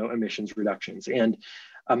emissions reductions. And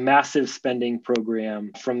a massive spending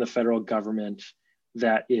program from the federal government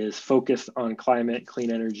that is focused on climate,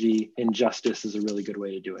 clean energy, and justice is a really good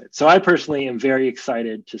way to do it. So I personally am very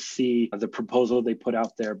excited to see the proposal they put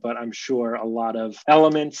out there, but I'm sure a lot of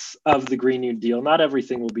elements of the Green New Deal, not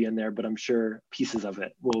everything will be in there, but I'm sure pieces of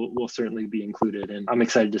it will certainly be included. And I'm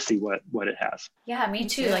excited to see what it has. Yeah, me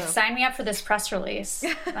too. Like, sign me up for this press release.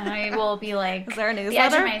 And I will be like, is there a newsletter? The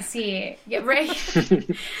edge of my seat. Yeah, right?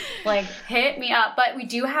 Like, hit me up. But we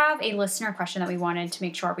do have a listener question that we wanted to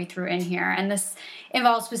make sure we threw in here. And this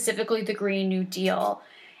involves specifically the Green New Deal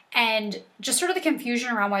and just sort of the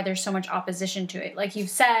confusion around why there's so much opposition to it. Like you've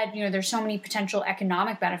said, there's so many potential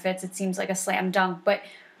economic benefits. It seems like a slam dunk, but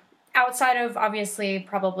outside of obviously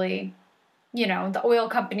probably, the oil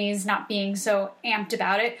companies not being so amped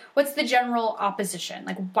about it, what's the general opposition?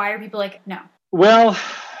 Like, why are people like, no? Well,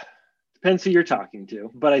 depends who you're talking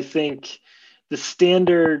to, but I think the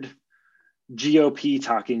standard GOP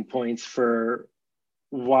talking points for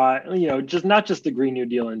why, just not just the Green New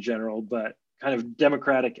Deal in general, but kind of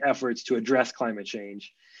Democratic efforts to address climate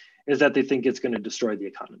change is that they think it's going to destroy the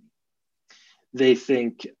economy. They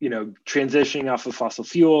think, transitioning off of fossil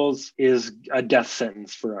fuels is a death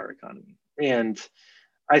sentence for our economy. And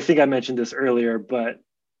I think I mentioned this earlier, but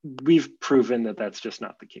we've proven that that's just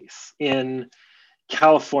not the case. In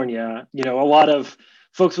California, a lot of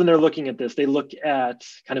folks, when they're looking at this, they look at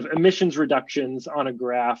kind of emissions reductions on a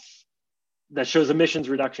graph that shows emissions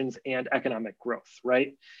reductions and economic growth,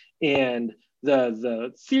 right? And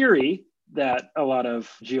the theory that a lot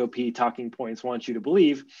of GOP talking points want you to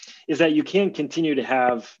believe is that you can't continue to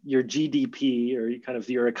have your GDP or kind of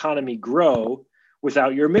your economy grow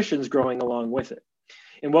without your emissions growing along with it.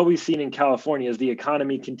 And what we've seen in California is the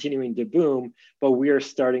economy continuing to boom, but we are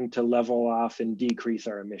starting to level off and decrease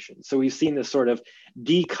our emissions. So we've seen this sort of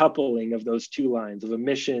decoupling of those two lines of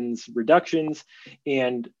emissions reductions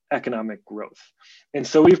and economic growth. And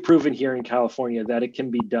so we've proven here in California that it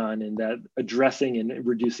can be done and that addressing and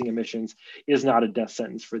reducing emissions is not a death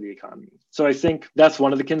sentence for the economy. So I think that's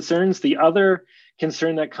one of the concerns. The other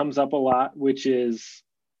concern that comes up a lot, which is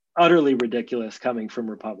utterly ridiculous coming from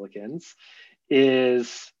Republicans,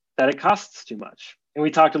 is that it costs too much. And we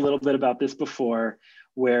talked a little bit about this before,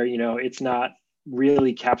 where, it's not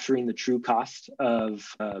really capturing the true cost of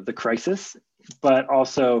the crisis, but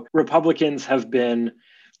also Republicans have been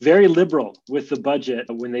very liberal with the budget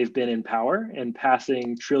when they've been in power and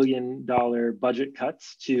passing $1 trillion budget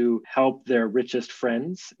cuts to help their richest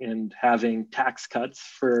friends and having tax cuts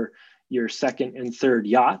for your second and third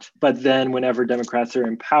yacht. But then whenever Democrats are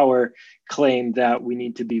in power, claim that we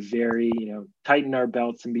need to be very, tighten our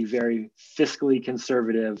belts and be very fiscally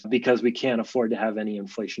conservative because we can't afford to have any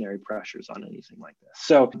inflationary pressures on anything like this.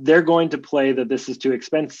 So they're going to play that this is too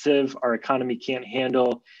expensive. Our economy can't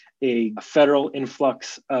handle a federal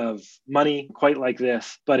influx of money quite like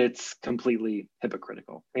this, but it's completely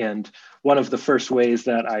hypocritical. And one of the first ways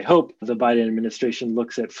that I hope the Biden administration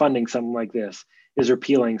looks at funding something like this is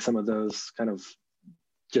repealing some of those kind of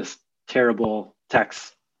just terrible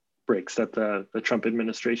tax breaks that the Trump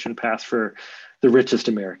administration passed for the richest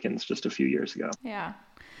Americans just a few years ago. Yeah.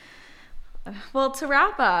 Well, to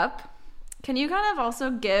wrap up, can you kind of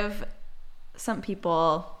also give some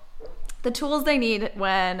people the tools they need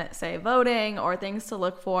when, say, voting or things to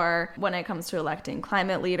look for when it comes to electing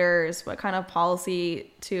climate leaders, what kind of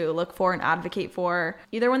policy to look for and advocate for,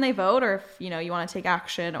 either when they vote or if, you want to take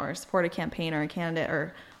action or support a campaign or a candidate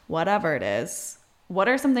or whatever it is? What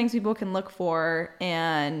are some things people can look for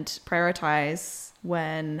and prioritize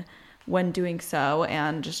when doing so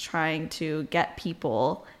and just trying to get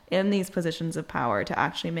people in these positions of power to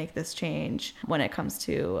actually make this change when it comes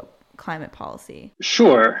to climate policy?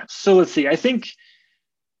 Sure. So let's see. I think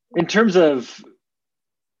in terms of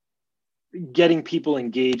getting people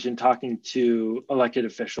engaged and talking to elected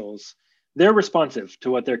officials, they're responsive to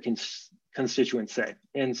what their constituents say.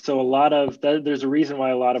 And so there's a reason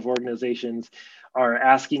why a lot of organizations are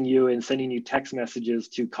asking you and sending you text messages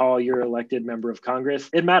to call your elected member of Congress.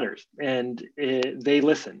 It matters, and they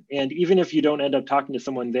listen. And even if you don't end up talking to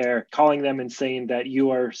someone there, calling them and saying that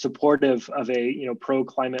you are supportive of a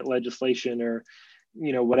pro-climate legislation or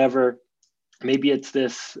whatever. Maybe it's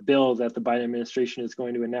this bill that the Biden administration is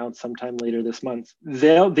going to announce sometime later this month.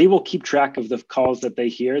 They will keep track of the calls that they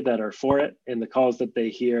hear that are for it and the calls that they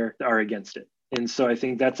hear are against it. And so I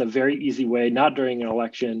think that's a very easy way, not during an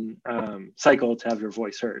election cycle, to have your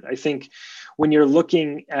voice heard. I think when you're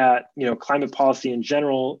looking at climate policy in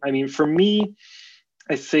general, I mean, for me,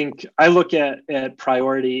 I think I look at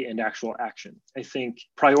priority and actual action. I think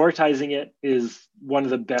prioritizing it is one of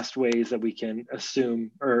the best ways that we can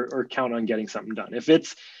assume or count on getting something done. If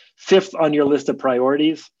it's fifth on your list of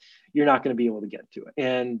priorities, you're not going to be able to get to it.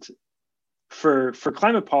 And for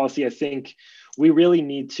climate policy, I think we really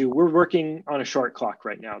need to, we're working on a short clock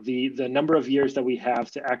right now. The number of years that we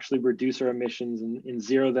have to actually reduce our emissions and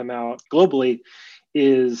zero them out globally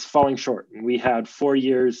is falling short. And we had 4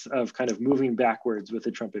 years of kind of moving backwards with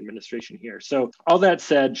the Trump administration here. So all that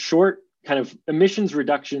said, short kind of emissions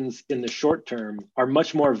reductions in the short term are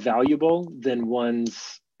much more valuable than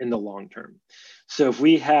ones in the long term. So if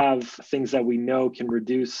we have things that we know can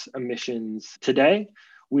reduce emissions today,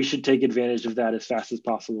 we should take advantage of that as fast as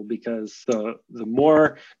possible, because the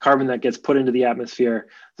more carbon that gets put into the atmosphere,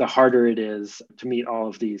 the harder it is to meet all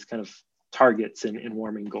of these kind of targets and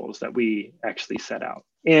warming goals that we actually set out.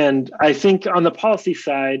 And I think on the policy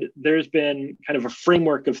side, there's been kind of a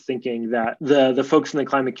framework of thinking that the folks in the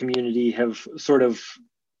climate community have sort of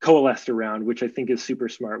coalesced around, which I think is super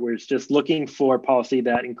smart, where it's just looking for policy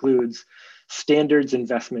that includes standards,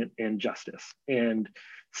 investment, and justice. And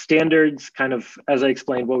standards, kind of, as I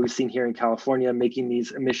explained, what we've seen here in California, making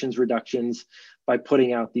these emissions reductions by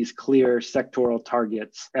putting out these clear sectoral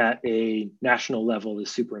targets at a national level is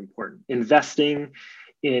super important. Investing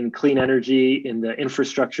in clean energy, in the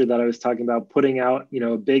infrastructure that I was talking about, putting out,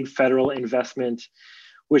 a big federal investment,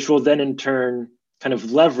 which will then in turn kind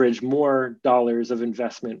of leverage more dollars of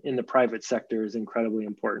investment in the private sector, is incredibly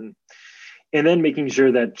important. And then making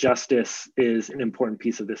sure that justice is an important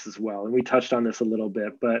piece of this as well. And we touched on this a little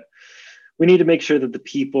bit, but we need to make sure that the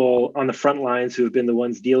people on the front lines who have been the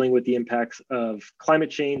ones dealing with the impacts of climate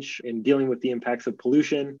change and dealing with the impacts of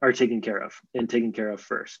pollution are taken care of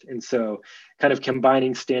first. And so kind of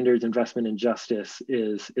combining standards, investment, and justice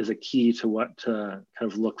is a key to what to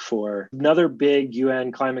kind of look for. Another big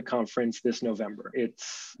UN climate conference this November.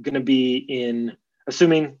 It's going to be in,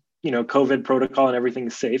 assuming COVID protocol and everything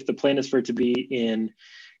is safe, the plan is for it to be in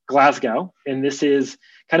Glasgow. And this is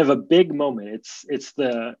kind of a big moment. It's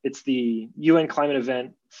the UN climate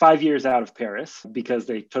event 5 years out of Paris, because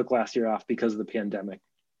they took last year off because of the pandemic.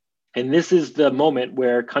 And this is the moment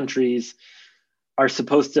where countries are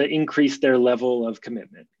supposed to increase their level of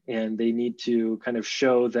commitment. And they need to kind of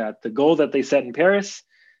show that the goal that they set in Paris,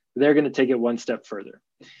 they're going to take it one step further.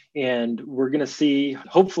 And we're going to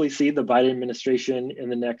hopefully see the Biden administration in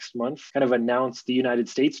the next month kind of announce the United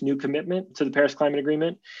States' new commitment to the Paris Climate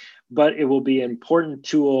Agreement. But it will be an important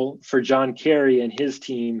tool for John Kerry and his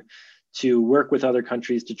team to work with other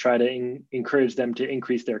countries to try to encourage them to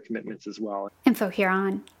increase their commitments as well. Info here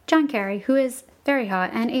on John Kerry, who is very hot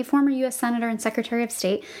and a former U.S. Senator and Secretary of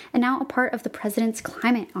State, and now a part of the President's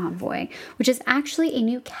Climate Envoy, which is actually a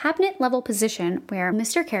new cabinet-level position where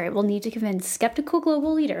Mr. Kerry will need to convince skeptical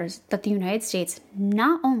global leaders that the United States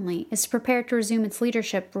not only is prepared to resume its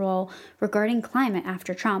leadership role regarding climate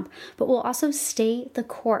after Trump, but will also stay the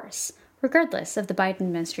course, regardless of the Biden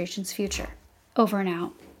administration's future. Over and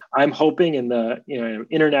out. I'm hoping, and the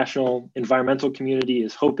international environmental community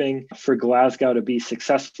is hoping for Glasgow to be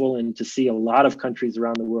successful and to see a lot of countries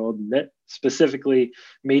around the world, specifically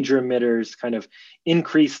major emitters, kind of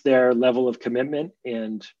increase their level of commitment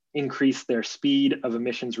and increase their speed of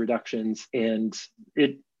emissions reductions. And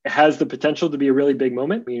it has the potential to be a really big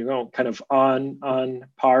moment, kind of on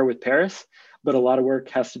par with Paris, but a lot of work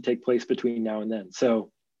has to take place between now and then.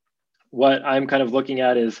 So what I'm kind of looking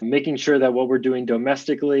at is making sure that what we're doing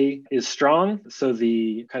domestically is strong, so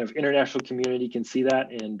the kind of international community can see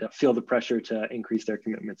that and feel the pressure to increase their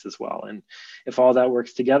commitments as well. And if all that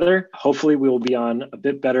works together, hopefully we will be on a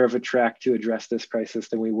bit better of a track to address this crisis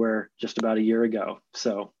than we were just about a year ago.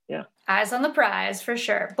 So, yeah. Eyes on the prize, for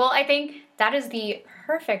sure. Well, I think that is the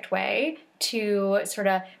perfect way to sort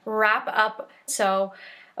of wrap up. So,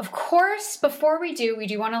 of course, before we do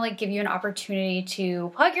want to give you an opportunity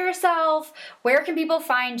to plug yourself. Where can people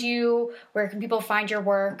find you? Where can people find your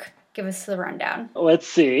work? Give us the rundown. Let's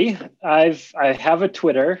see. I have a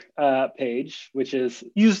Twitter page, which is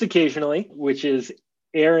used occasionally, which is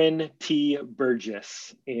Aaron T.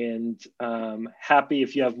 Burgess. And happy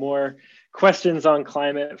if you have more questions on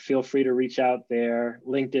climate, feel free to reach out there.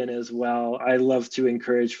 LinkedIn as well. I love to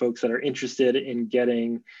encourage folks that are interested in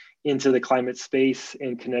getting into the climate space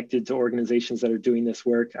and connected to organizations that are doing this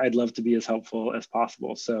work. I'd love to be as helpful as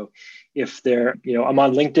possible. So if they're, I'm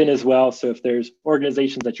on LinkedIn as well. So if there's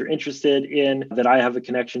organizations that you're interested in that I have a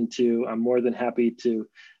connection to, I'm more than happy to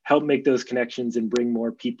help make those connections and bring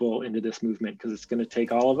more people into this movement, because it's going to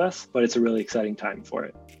take all of us, but it's a really exciting time for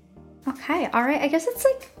it. Okay. All right. I guess it's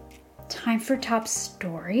like time for top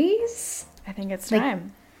stories. I think it's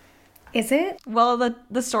time. Is it? Well,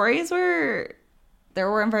 the stories there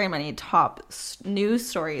weren't very many top news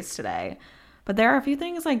stories today, but there are a few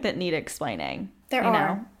things that need explaining. There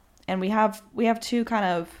are. And we have two kind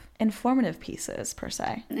of informative pieces per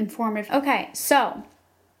se. Informative. Okay, so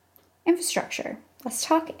infrastructure. Let's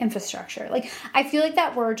talk infrastructure. I feel like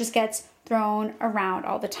that word just gets thrown around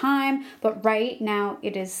all the time, but right now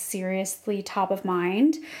it is seriously top of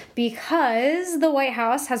mind because the White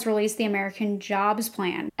House has released the American Jobs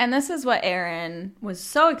Plan. And this is what Aaron was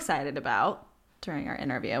so excited about during our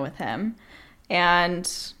interview with him. And,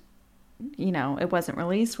 it wasn't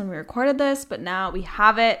released when we recorded this, but now we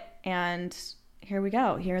have it, and here we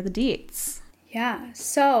go. Here are the deets. Yeah.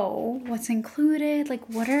 So what's included?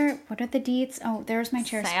 What are the deets? Oh, there's my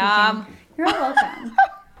chair Sam. squeaking. You're welcome.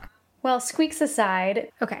 Well, squeaks aside.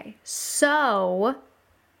 Okay. So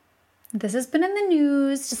this has been in the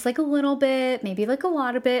news just a little bit, maybe a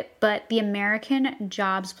lot of it, but the American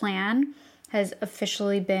Jobs Plan has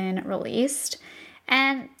officially been released.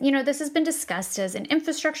 And, this has been discussed as an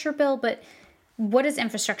infrastructure bill, but what does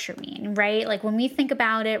infrastructure mean, right? When we think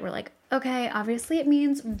about it, we're okay, obviously it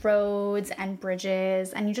means roads and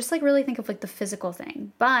bridges, and you just really think of the physical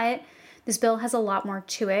thing. But this bill has a lot more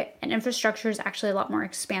to it, and infrastructure is actually a lot more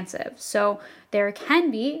expansive. So there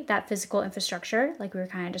can be that physical infrastructure, like we were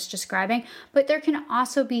kind of just describing, but there can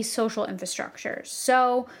also be social infrastructure.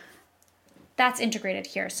 So that's integrated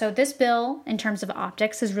here. So this bill, in terms of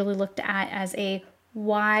optics, is really looked at as a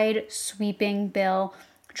wide, sweeping bill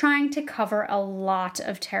trying to cover a lot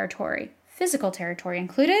of territory, physical territory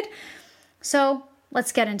included. So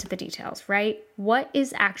let's get into the details, right? What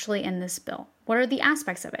is actually in this bill? What are the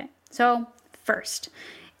aspects of it? So first,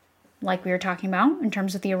 like we were talking about in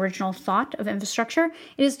terms of the original thought of infrastructure,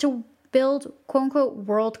 it is to build quote-unquote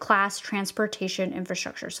world-class transportation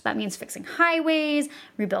infrastructure. So that means fixing highways,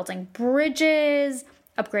 rebuilding bridges,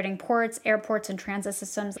 upgrading ports, airports, and transit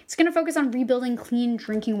systems. It's going to focus on rebuilding clean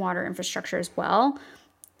drinking water infrastructure as well.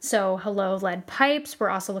 So hello, lead pipes. We're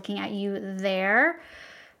also looking at you there.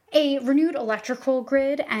 A renewed electrical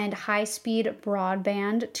grid and high-speed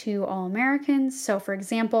broadband to all Americans. So for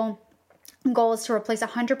example, the goal is to replace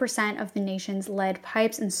 100% of the nation's lead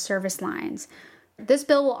pipes and service lines. This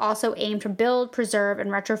bill will also aim to build, preserve,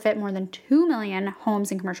 and retrofit more than 2 million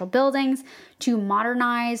homes and commercial buildings to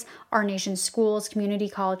modernize our nation's schools, community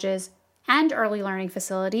colleges, and early learning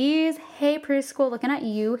facilities. Hey, preschool, looking at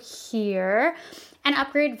you here. And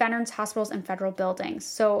upgrade veterans hospitals and federal buildings.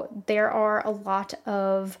 So there are a lot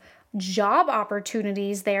of job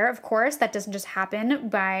opportunities there, of course. That doesn't just happen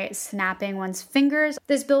by snapping one's fingers.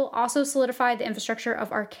 This bill also solidified the infrastructure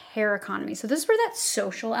of our care economy. So this is where that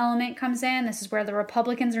social element comes in. This is where the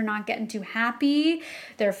Republicans are not getting too happy.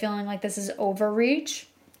 They're feeling like this is overreach.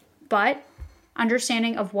 But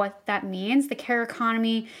understanding of what that means, the care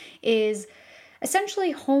economy is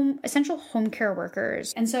essentially essential home care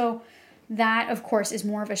workers. And so that, of course, is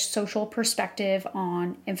more of a social perspective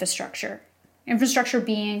on infrastructure. Infrastructure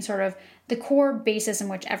being sort of the core basis in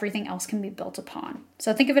which everything else can be built upon.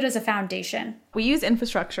 So think of it as a foundation. We use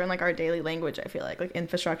infrastructure in our daily language, I feel like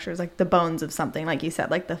infrastructure is the bones of something, like you said,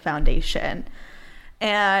 the foundation.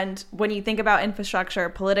 And when you think about infrastructure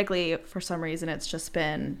politically, for some reason, it's just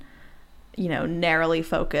been, narrowly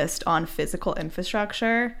focused on physical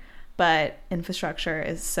infrastructure, but infrastructure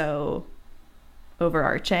is so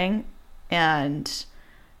overarching. And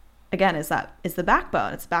again, is the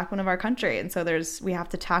backbone. It's the backbone of our country. And so we have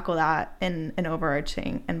to tackle that in an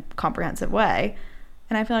overarching and comprehensive way.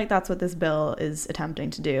 And I feel like that's what this bill is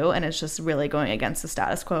attempting to do. And it's just really going against the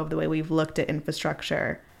status quo of the way we've looked at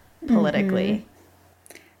infrastructure politically. Mm-hmm.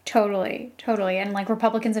 Totally. And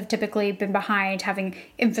Republicans have typically been behind having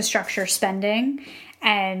infrastructure spending.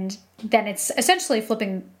 And then it's essentially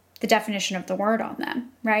flipping the definition of the word on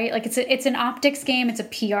them, right? It's an optics game. It's a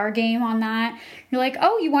PR game on that. You're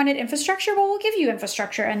oh, you wanted infrastructure? Well, we'll give you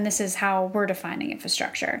infrastructure. And this is how we're defining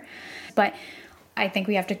infrastructure. But I think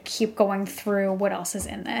we have to keep going through what else is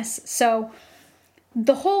in this. So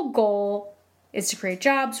the whole goal is to create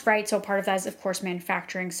jobs, right? So part of that is, of course,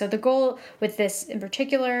 manufacturing. So the goal with this in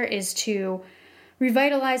particular is to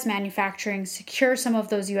revitalize manufacturing, secure some of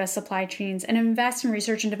those U.S. supply chains, and invest in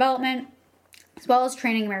research and development, as well as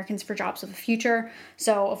training Americans for jobs of the future.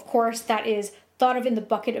 So, of course, that is thought of in the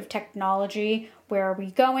bucket of technology. Where are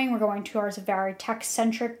we going? We're going towards a very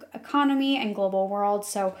tech-centric economy and global world.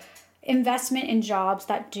 So investment in jobs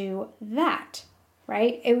that do that,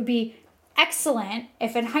 right? It would be excellent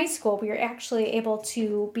if in high school we were actually able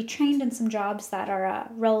to be trained in some jobs that are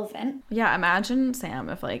relevant. Yeah, imagine, Sam,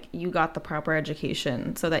 if like you got the proper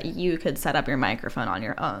education so that you could set up your microphone on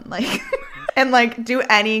your own, like, and like do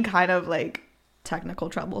any kind of like technical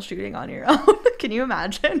troubleshooting on your own. Can you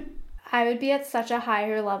imagine? I would be at such a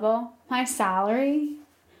higher level. My salary,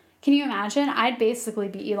 can you imagine? I'd basically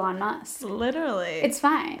be Elon Musk. Literally. It's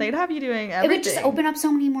fine. They'd have you doing everything. It would just open up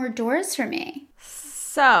so many more doors for me.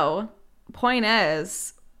 So, point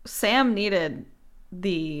is, Sam needed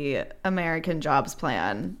the American Jobs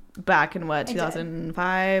Plan back in what,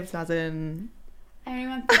 2005, 2000? I don't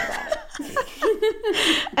even think about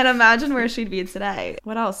it. And imagine where she'd be today.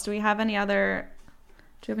 What else? Do you have any other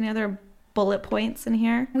bullet points in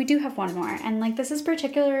here? We do have one more, and like this is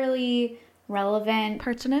particularly relevant.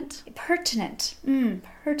 Pertinent.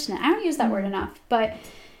 I don't use that word enough, but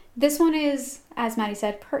this one is, as Maddie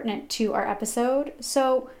said, pertinent to our episode.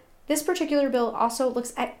 So this particular bill also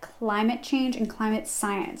looks at climate change and climate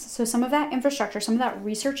science. So some of that infrastructure, some of that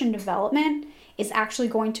research and development is actually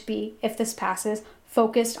going to be, if this passes,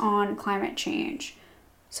 focused on climate change.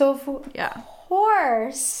 So of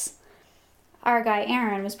course, our guy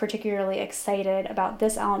Aaron was particularly excited about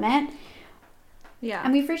this element. Yeah.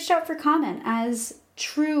 And we've reached out for comment as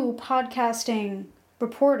true podcasting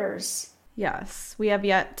reporters. Yes. We have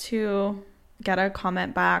yet to get a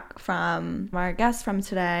comment back from our guest from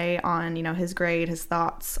today on, you know, his grade, his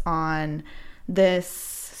thoughts on this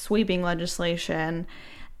sweeping legislation.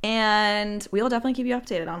 And we'll definitely keep you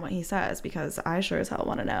updated on what he says, because I sure as hell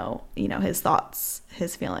want to know, you know, his thoughts,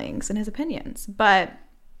 his feelings, and his opinions. But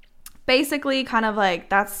basically, kind of like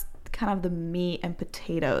that's kind of the meat and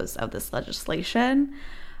potatoes of this legislation.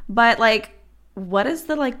 But like, what is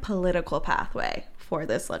the like political pathway for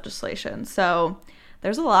this legislation? So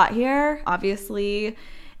there's a lot here, obviously.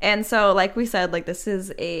 And so like we said, like this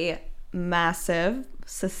is a massive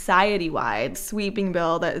society-wide sweeping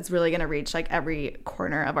bill that is really going to reach like every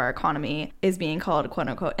corner of our economy, is being called quote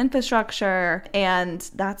unquote infrastructure. And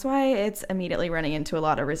that's why it's immediately running into a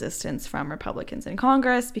lot of resistance from Republicans in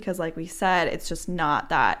Congress, because like we said, it's just not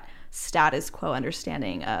that status quo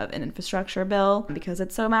understanding of an infrastructure bill because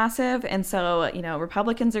it's so massive. And so, you know,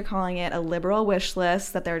 Republicans are calling it a liberal wish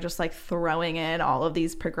list, that they're just like throwing in all of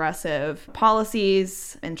these progressive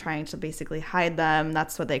policies and trying to basically hide them.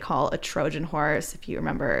 That's what they call a Trojan horse. If you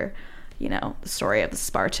remember, you know, the story of the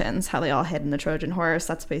Spartans, how they all hid in the Trojan horse,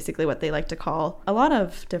 that's basically what they like to call a lot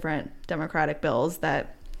of different Democratic bills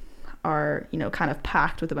that are, you know, kind of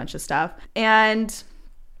packed with a bunch of stuff. And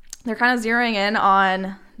they're kind of zeroing in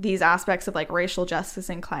on these aspects of like racial justice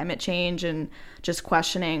and climate change, and just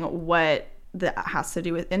questioning what that has to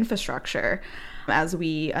do with infrastructure as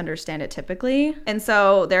we understand it typically. And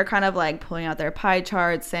so they're kind of like pulling out their pie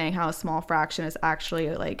charts, saying how a small fraction is actually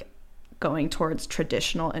like going towards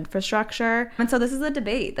traditional infrastructure. And so this is a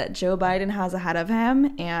debate that Joe Biden has ahead of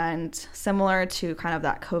him, and similar to kind of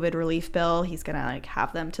that COVID relief bill, he's gonna like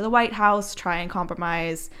have them to the White House, try and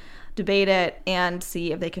compromise, debate it, and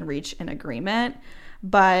see if they can reach an agreement.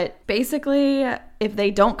 But basically, if they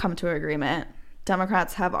don't come to an agreement,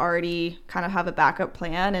 Democrats have already kind of have a backup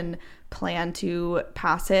plan and plan to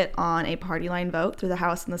pass it on a party line vote through the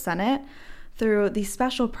House and the Senate through the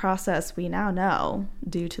special process we now know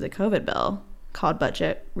due to the COVID bill called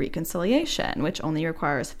budget reconciliation, which only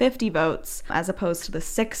requires 50 votes as opposed to the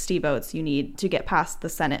 60 votes you need to get past the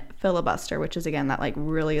Senate filibuster, which is, again, that like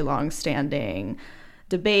really long-standing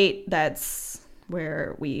debate that's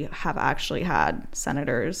where we have actually had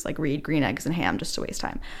senators like read green eggs and ham just to waste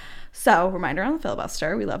time. So, reminder on the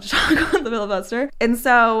filibuster. We love to talk about the filibuster. And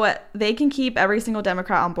so they can keep every single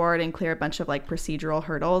Democrat on board and clear a bunch of like procedural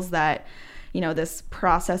hurdles that, you know, this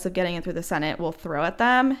process of getting it through the Senate will throw at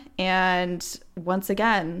them. And once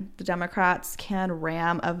again, the Democrats can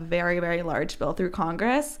ram a very, very large bill through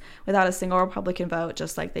Congress without a single Republican vote,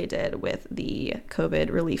 just like they did with the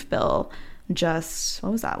COVID relief bill just,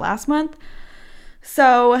 what was that, last month?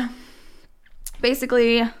 So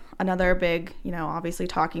basically, another big, obviously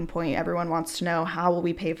talking point. Everyone wants to know, how will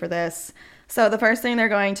we pay for this? So the first thing they're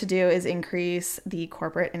going to do is increase the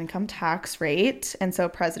corporate income tax rate. And so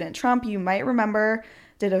President Trump, you might remember,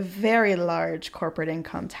 did a very large corporate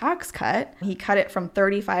income tax cut. He cut it from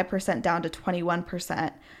 35% down to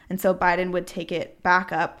 21%. And so Biden would take it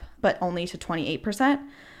back up, but only to 28%.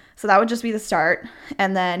 So that would just be the start.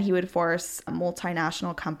 And then he would force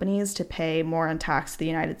multinational companies to pay more in tax to the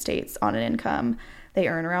United States on an income they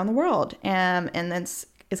earn around the world. And this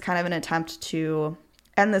is kind of an attempt to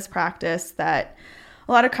end this practice that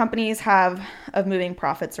a lot of companies have of moving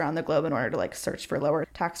profits around the globe in order to like search for lower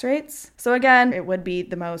tax rates. So again, it would be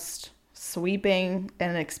the most sweeping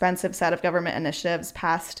and expensive set of government initiatives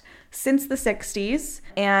passed since the 60s,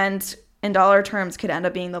 and in dollar terms could end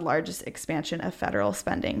up being the largest expansion of federal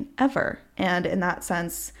spending ever. And in that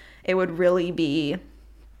sense, it would really be,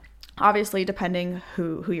 obviously depending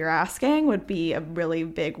who you're asking, would be a really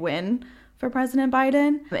big win for President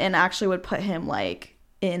Biden, and actually would put him like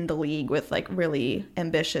in the league with like really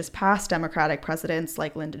ambitious past Democratic presidents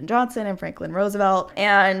like Lyndon Johnson and Franklin Roosevelt.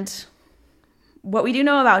 And what we do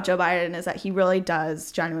know about Joe Biden is that he really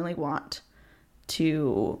does genuinely want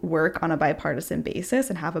to work on a bipartisan basis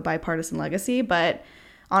and have a bipartisan legacy. But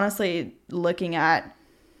honestly, looking at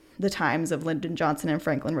the times of Lyndon Johnson and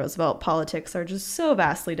Franklin Roosevelt, politics are just so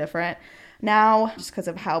vastly different now just because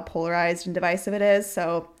of how polarized and divisive it is.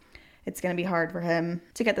 So it's going to be hard for him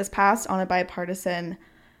to get this passed on a bipartisan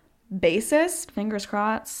basis. Fingers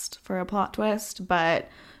crossed for a plot twist, but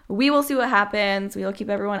we will see what happens. We will keep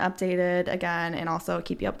everyone updated again, and also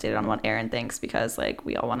keep you updated on what Erin thinks, because like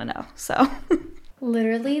we all want to know. So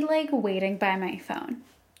literally like waiting by my phone.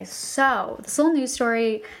 So this little news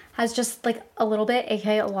story has just like a little bit,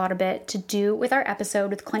 aka a lot of bit, to do with our episode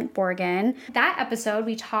with Clint Borgen. That episode,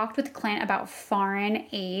 we talked with Clint about foreign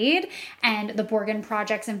aid and the Borgen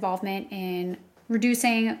Project's involvement in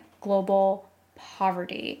reducing global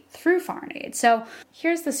poverty through foreign aid. So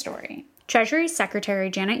here's the story. Treasury Secretary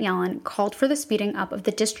Janet Yellen called for the speeding up of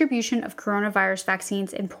the distribution of coronavirus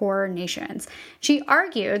vaccines in poorer nations. She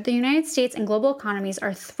argued the United States and global economies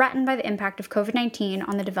are threatened by the impact of COVID-19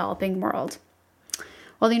 on the developing world.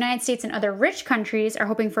 While the United States and other rich countries are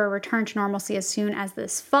hoping for a return to normalcy as soon as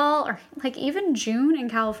this fall, or like even June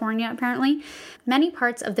in California apparently, many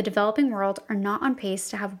parts of the developing world are not on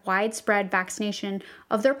pace to have widespread vaccination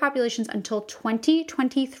of their populations until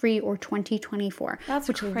 2023 or 2024. That's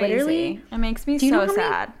which crazy. Literally, it makes me so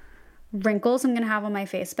sad. Wrinkles I'm going to have on my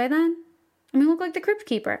face by then? I'm going to look like the Crypt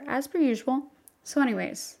Keeper, as per usual. So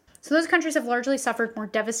anyways, so those countries have largely suffered more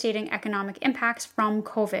devastating economic impacts from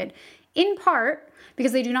COVID, in part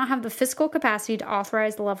because they do not have the fiscal capacity to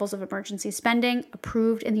authorize the levels of emergency spending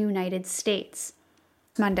approved in the United States.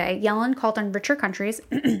 Monday, Yellen called on richer countries,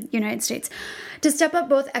 United States, to step up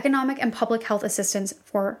both economic and public health assistance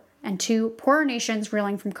to poorer nations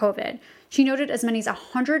reeling from COVID. She noted as many as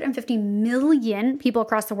 150 million people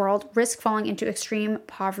across the world risk falling into extreme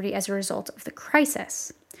poverty as a result of the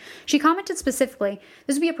crisis. She commented specifically,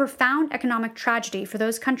 this would be a profound economic tragedy for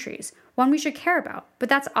those countries, one we should care about, but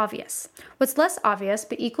that's obvious. What's less obvious,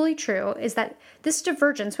 but equally true, is that this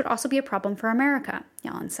divergence would also be a problem for America,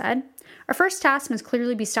 Yellen said. Our first task must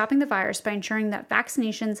clearly be stopping the virus by ensuring that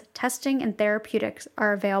vaccinations, testing, and therapeutics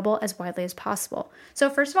are available as widely as possible. So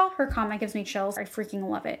first of all, her comment gives me chills. I freaking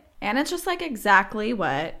love it. And it's just like exactly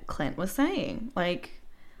what Clint was saying. Like,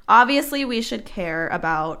 obviously we should care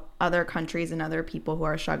about other countries and other people who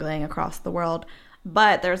are struggling across the world,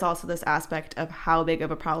 but there's also this aspect of how big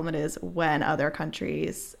of a problem it is when other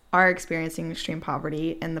countries are experiencing extreme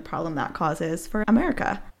poverty and the problem that causes for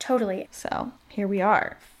America. Totally. So here we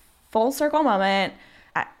are. Full circle moment.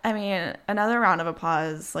 I mean, another round of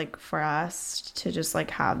applause like for us to just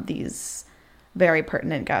like have these very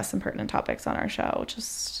pertinent guests and pertinent topics on our show.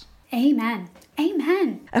 Just amen.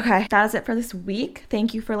 Amen. Okay, that is it for this week.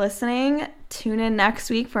 Thank you for listening. Tune in next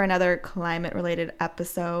week for another climate-related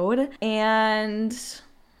episode. And is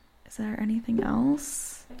there anything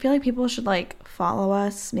else? I feel like people should like follow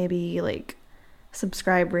us, maybe like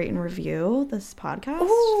subscribe, rate, and review this podcast.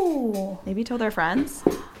 Ooh. Maybe tell their friends.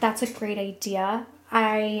 That's a great idea.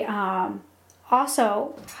 I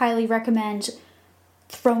also highly recommend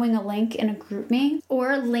throwing a link in a GroupMe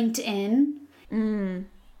or LinkedIn.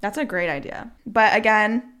 That's a great idea. But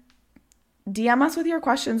again, DM us with your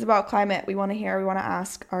questions about climate. We want to hear, we want to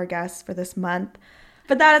ask our guests for this month.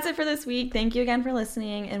 But that is it for this week. Thank you again for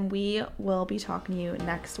listening, and we will be talking to you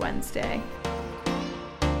next Wednesday.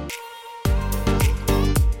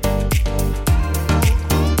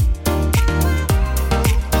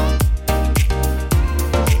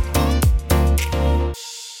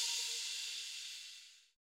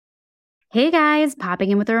 Hey guys, popping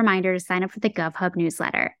in with a reminder to sign up for the GovHub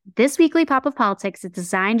newsletter. This weekly Pop of Politics is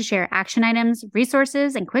designed to share action items,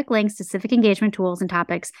 resources, and quick links to civic engagement tools and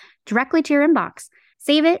topics directly to your inbox.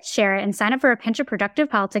 Save it, share it, and sign up for a pinch of productive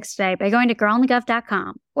politics today by going to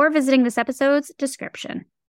girlonthegov.com or visiting this episode's description.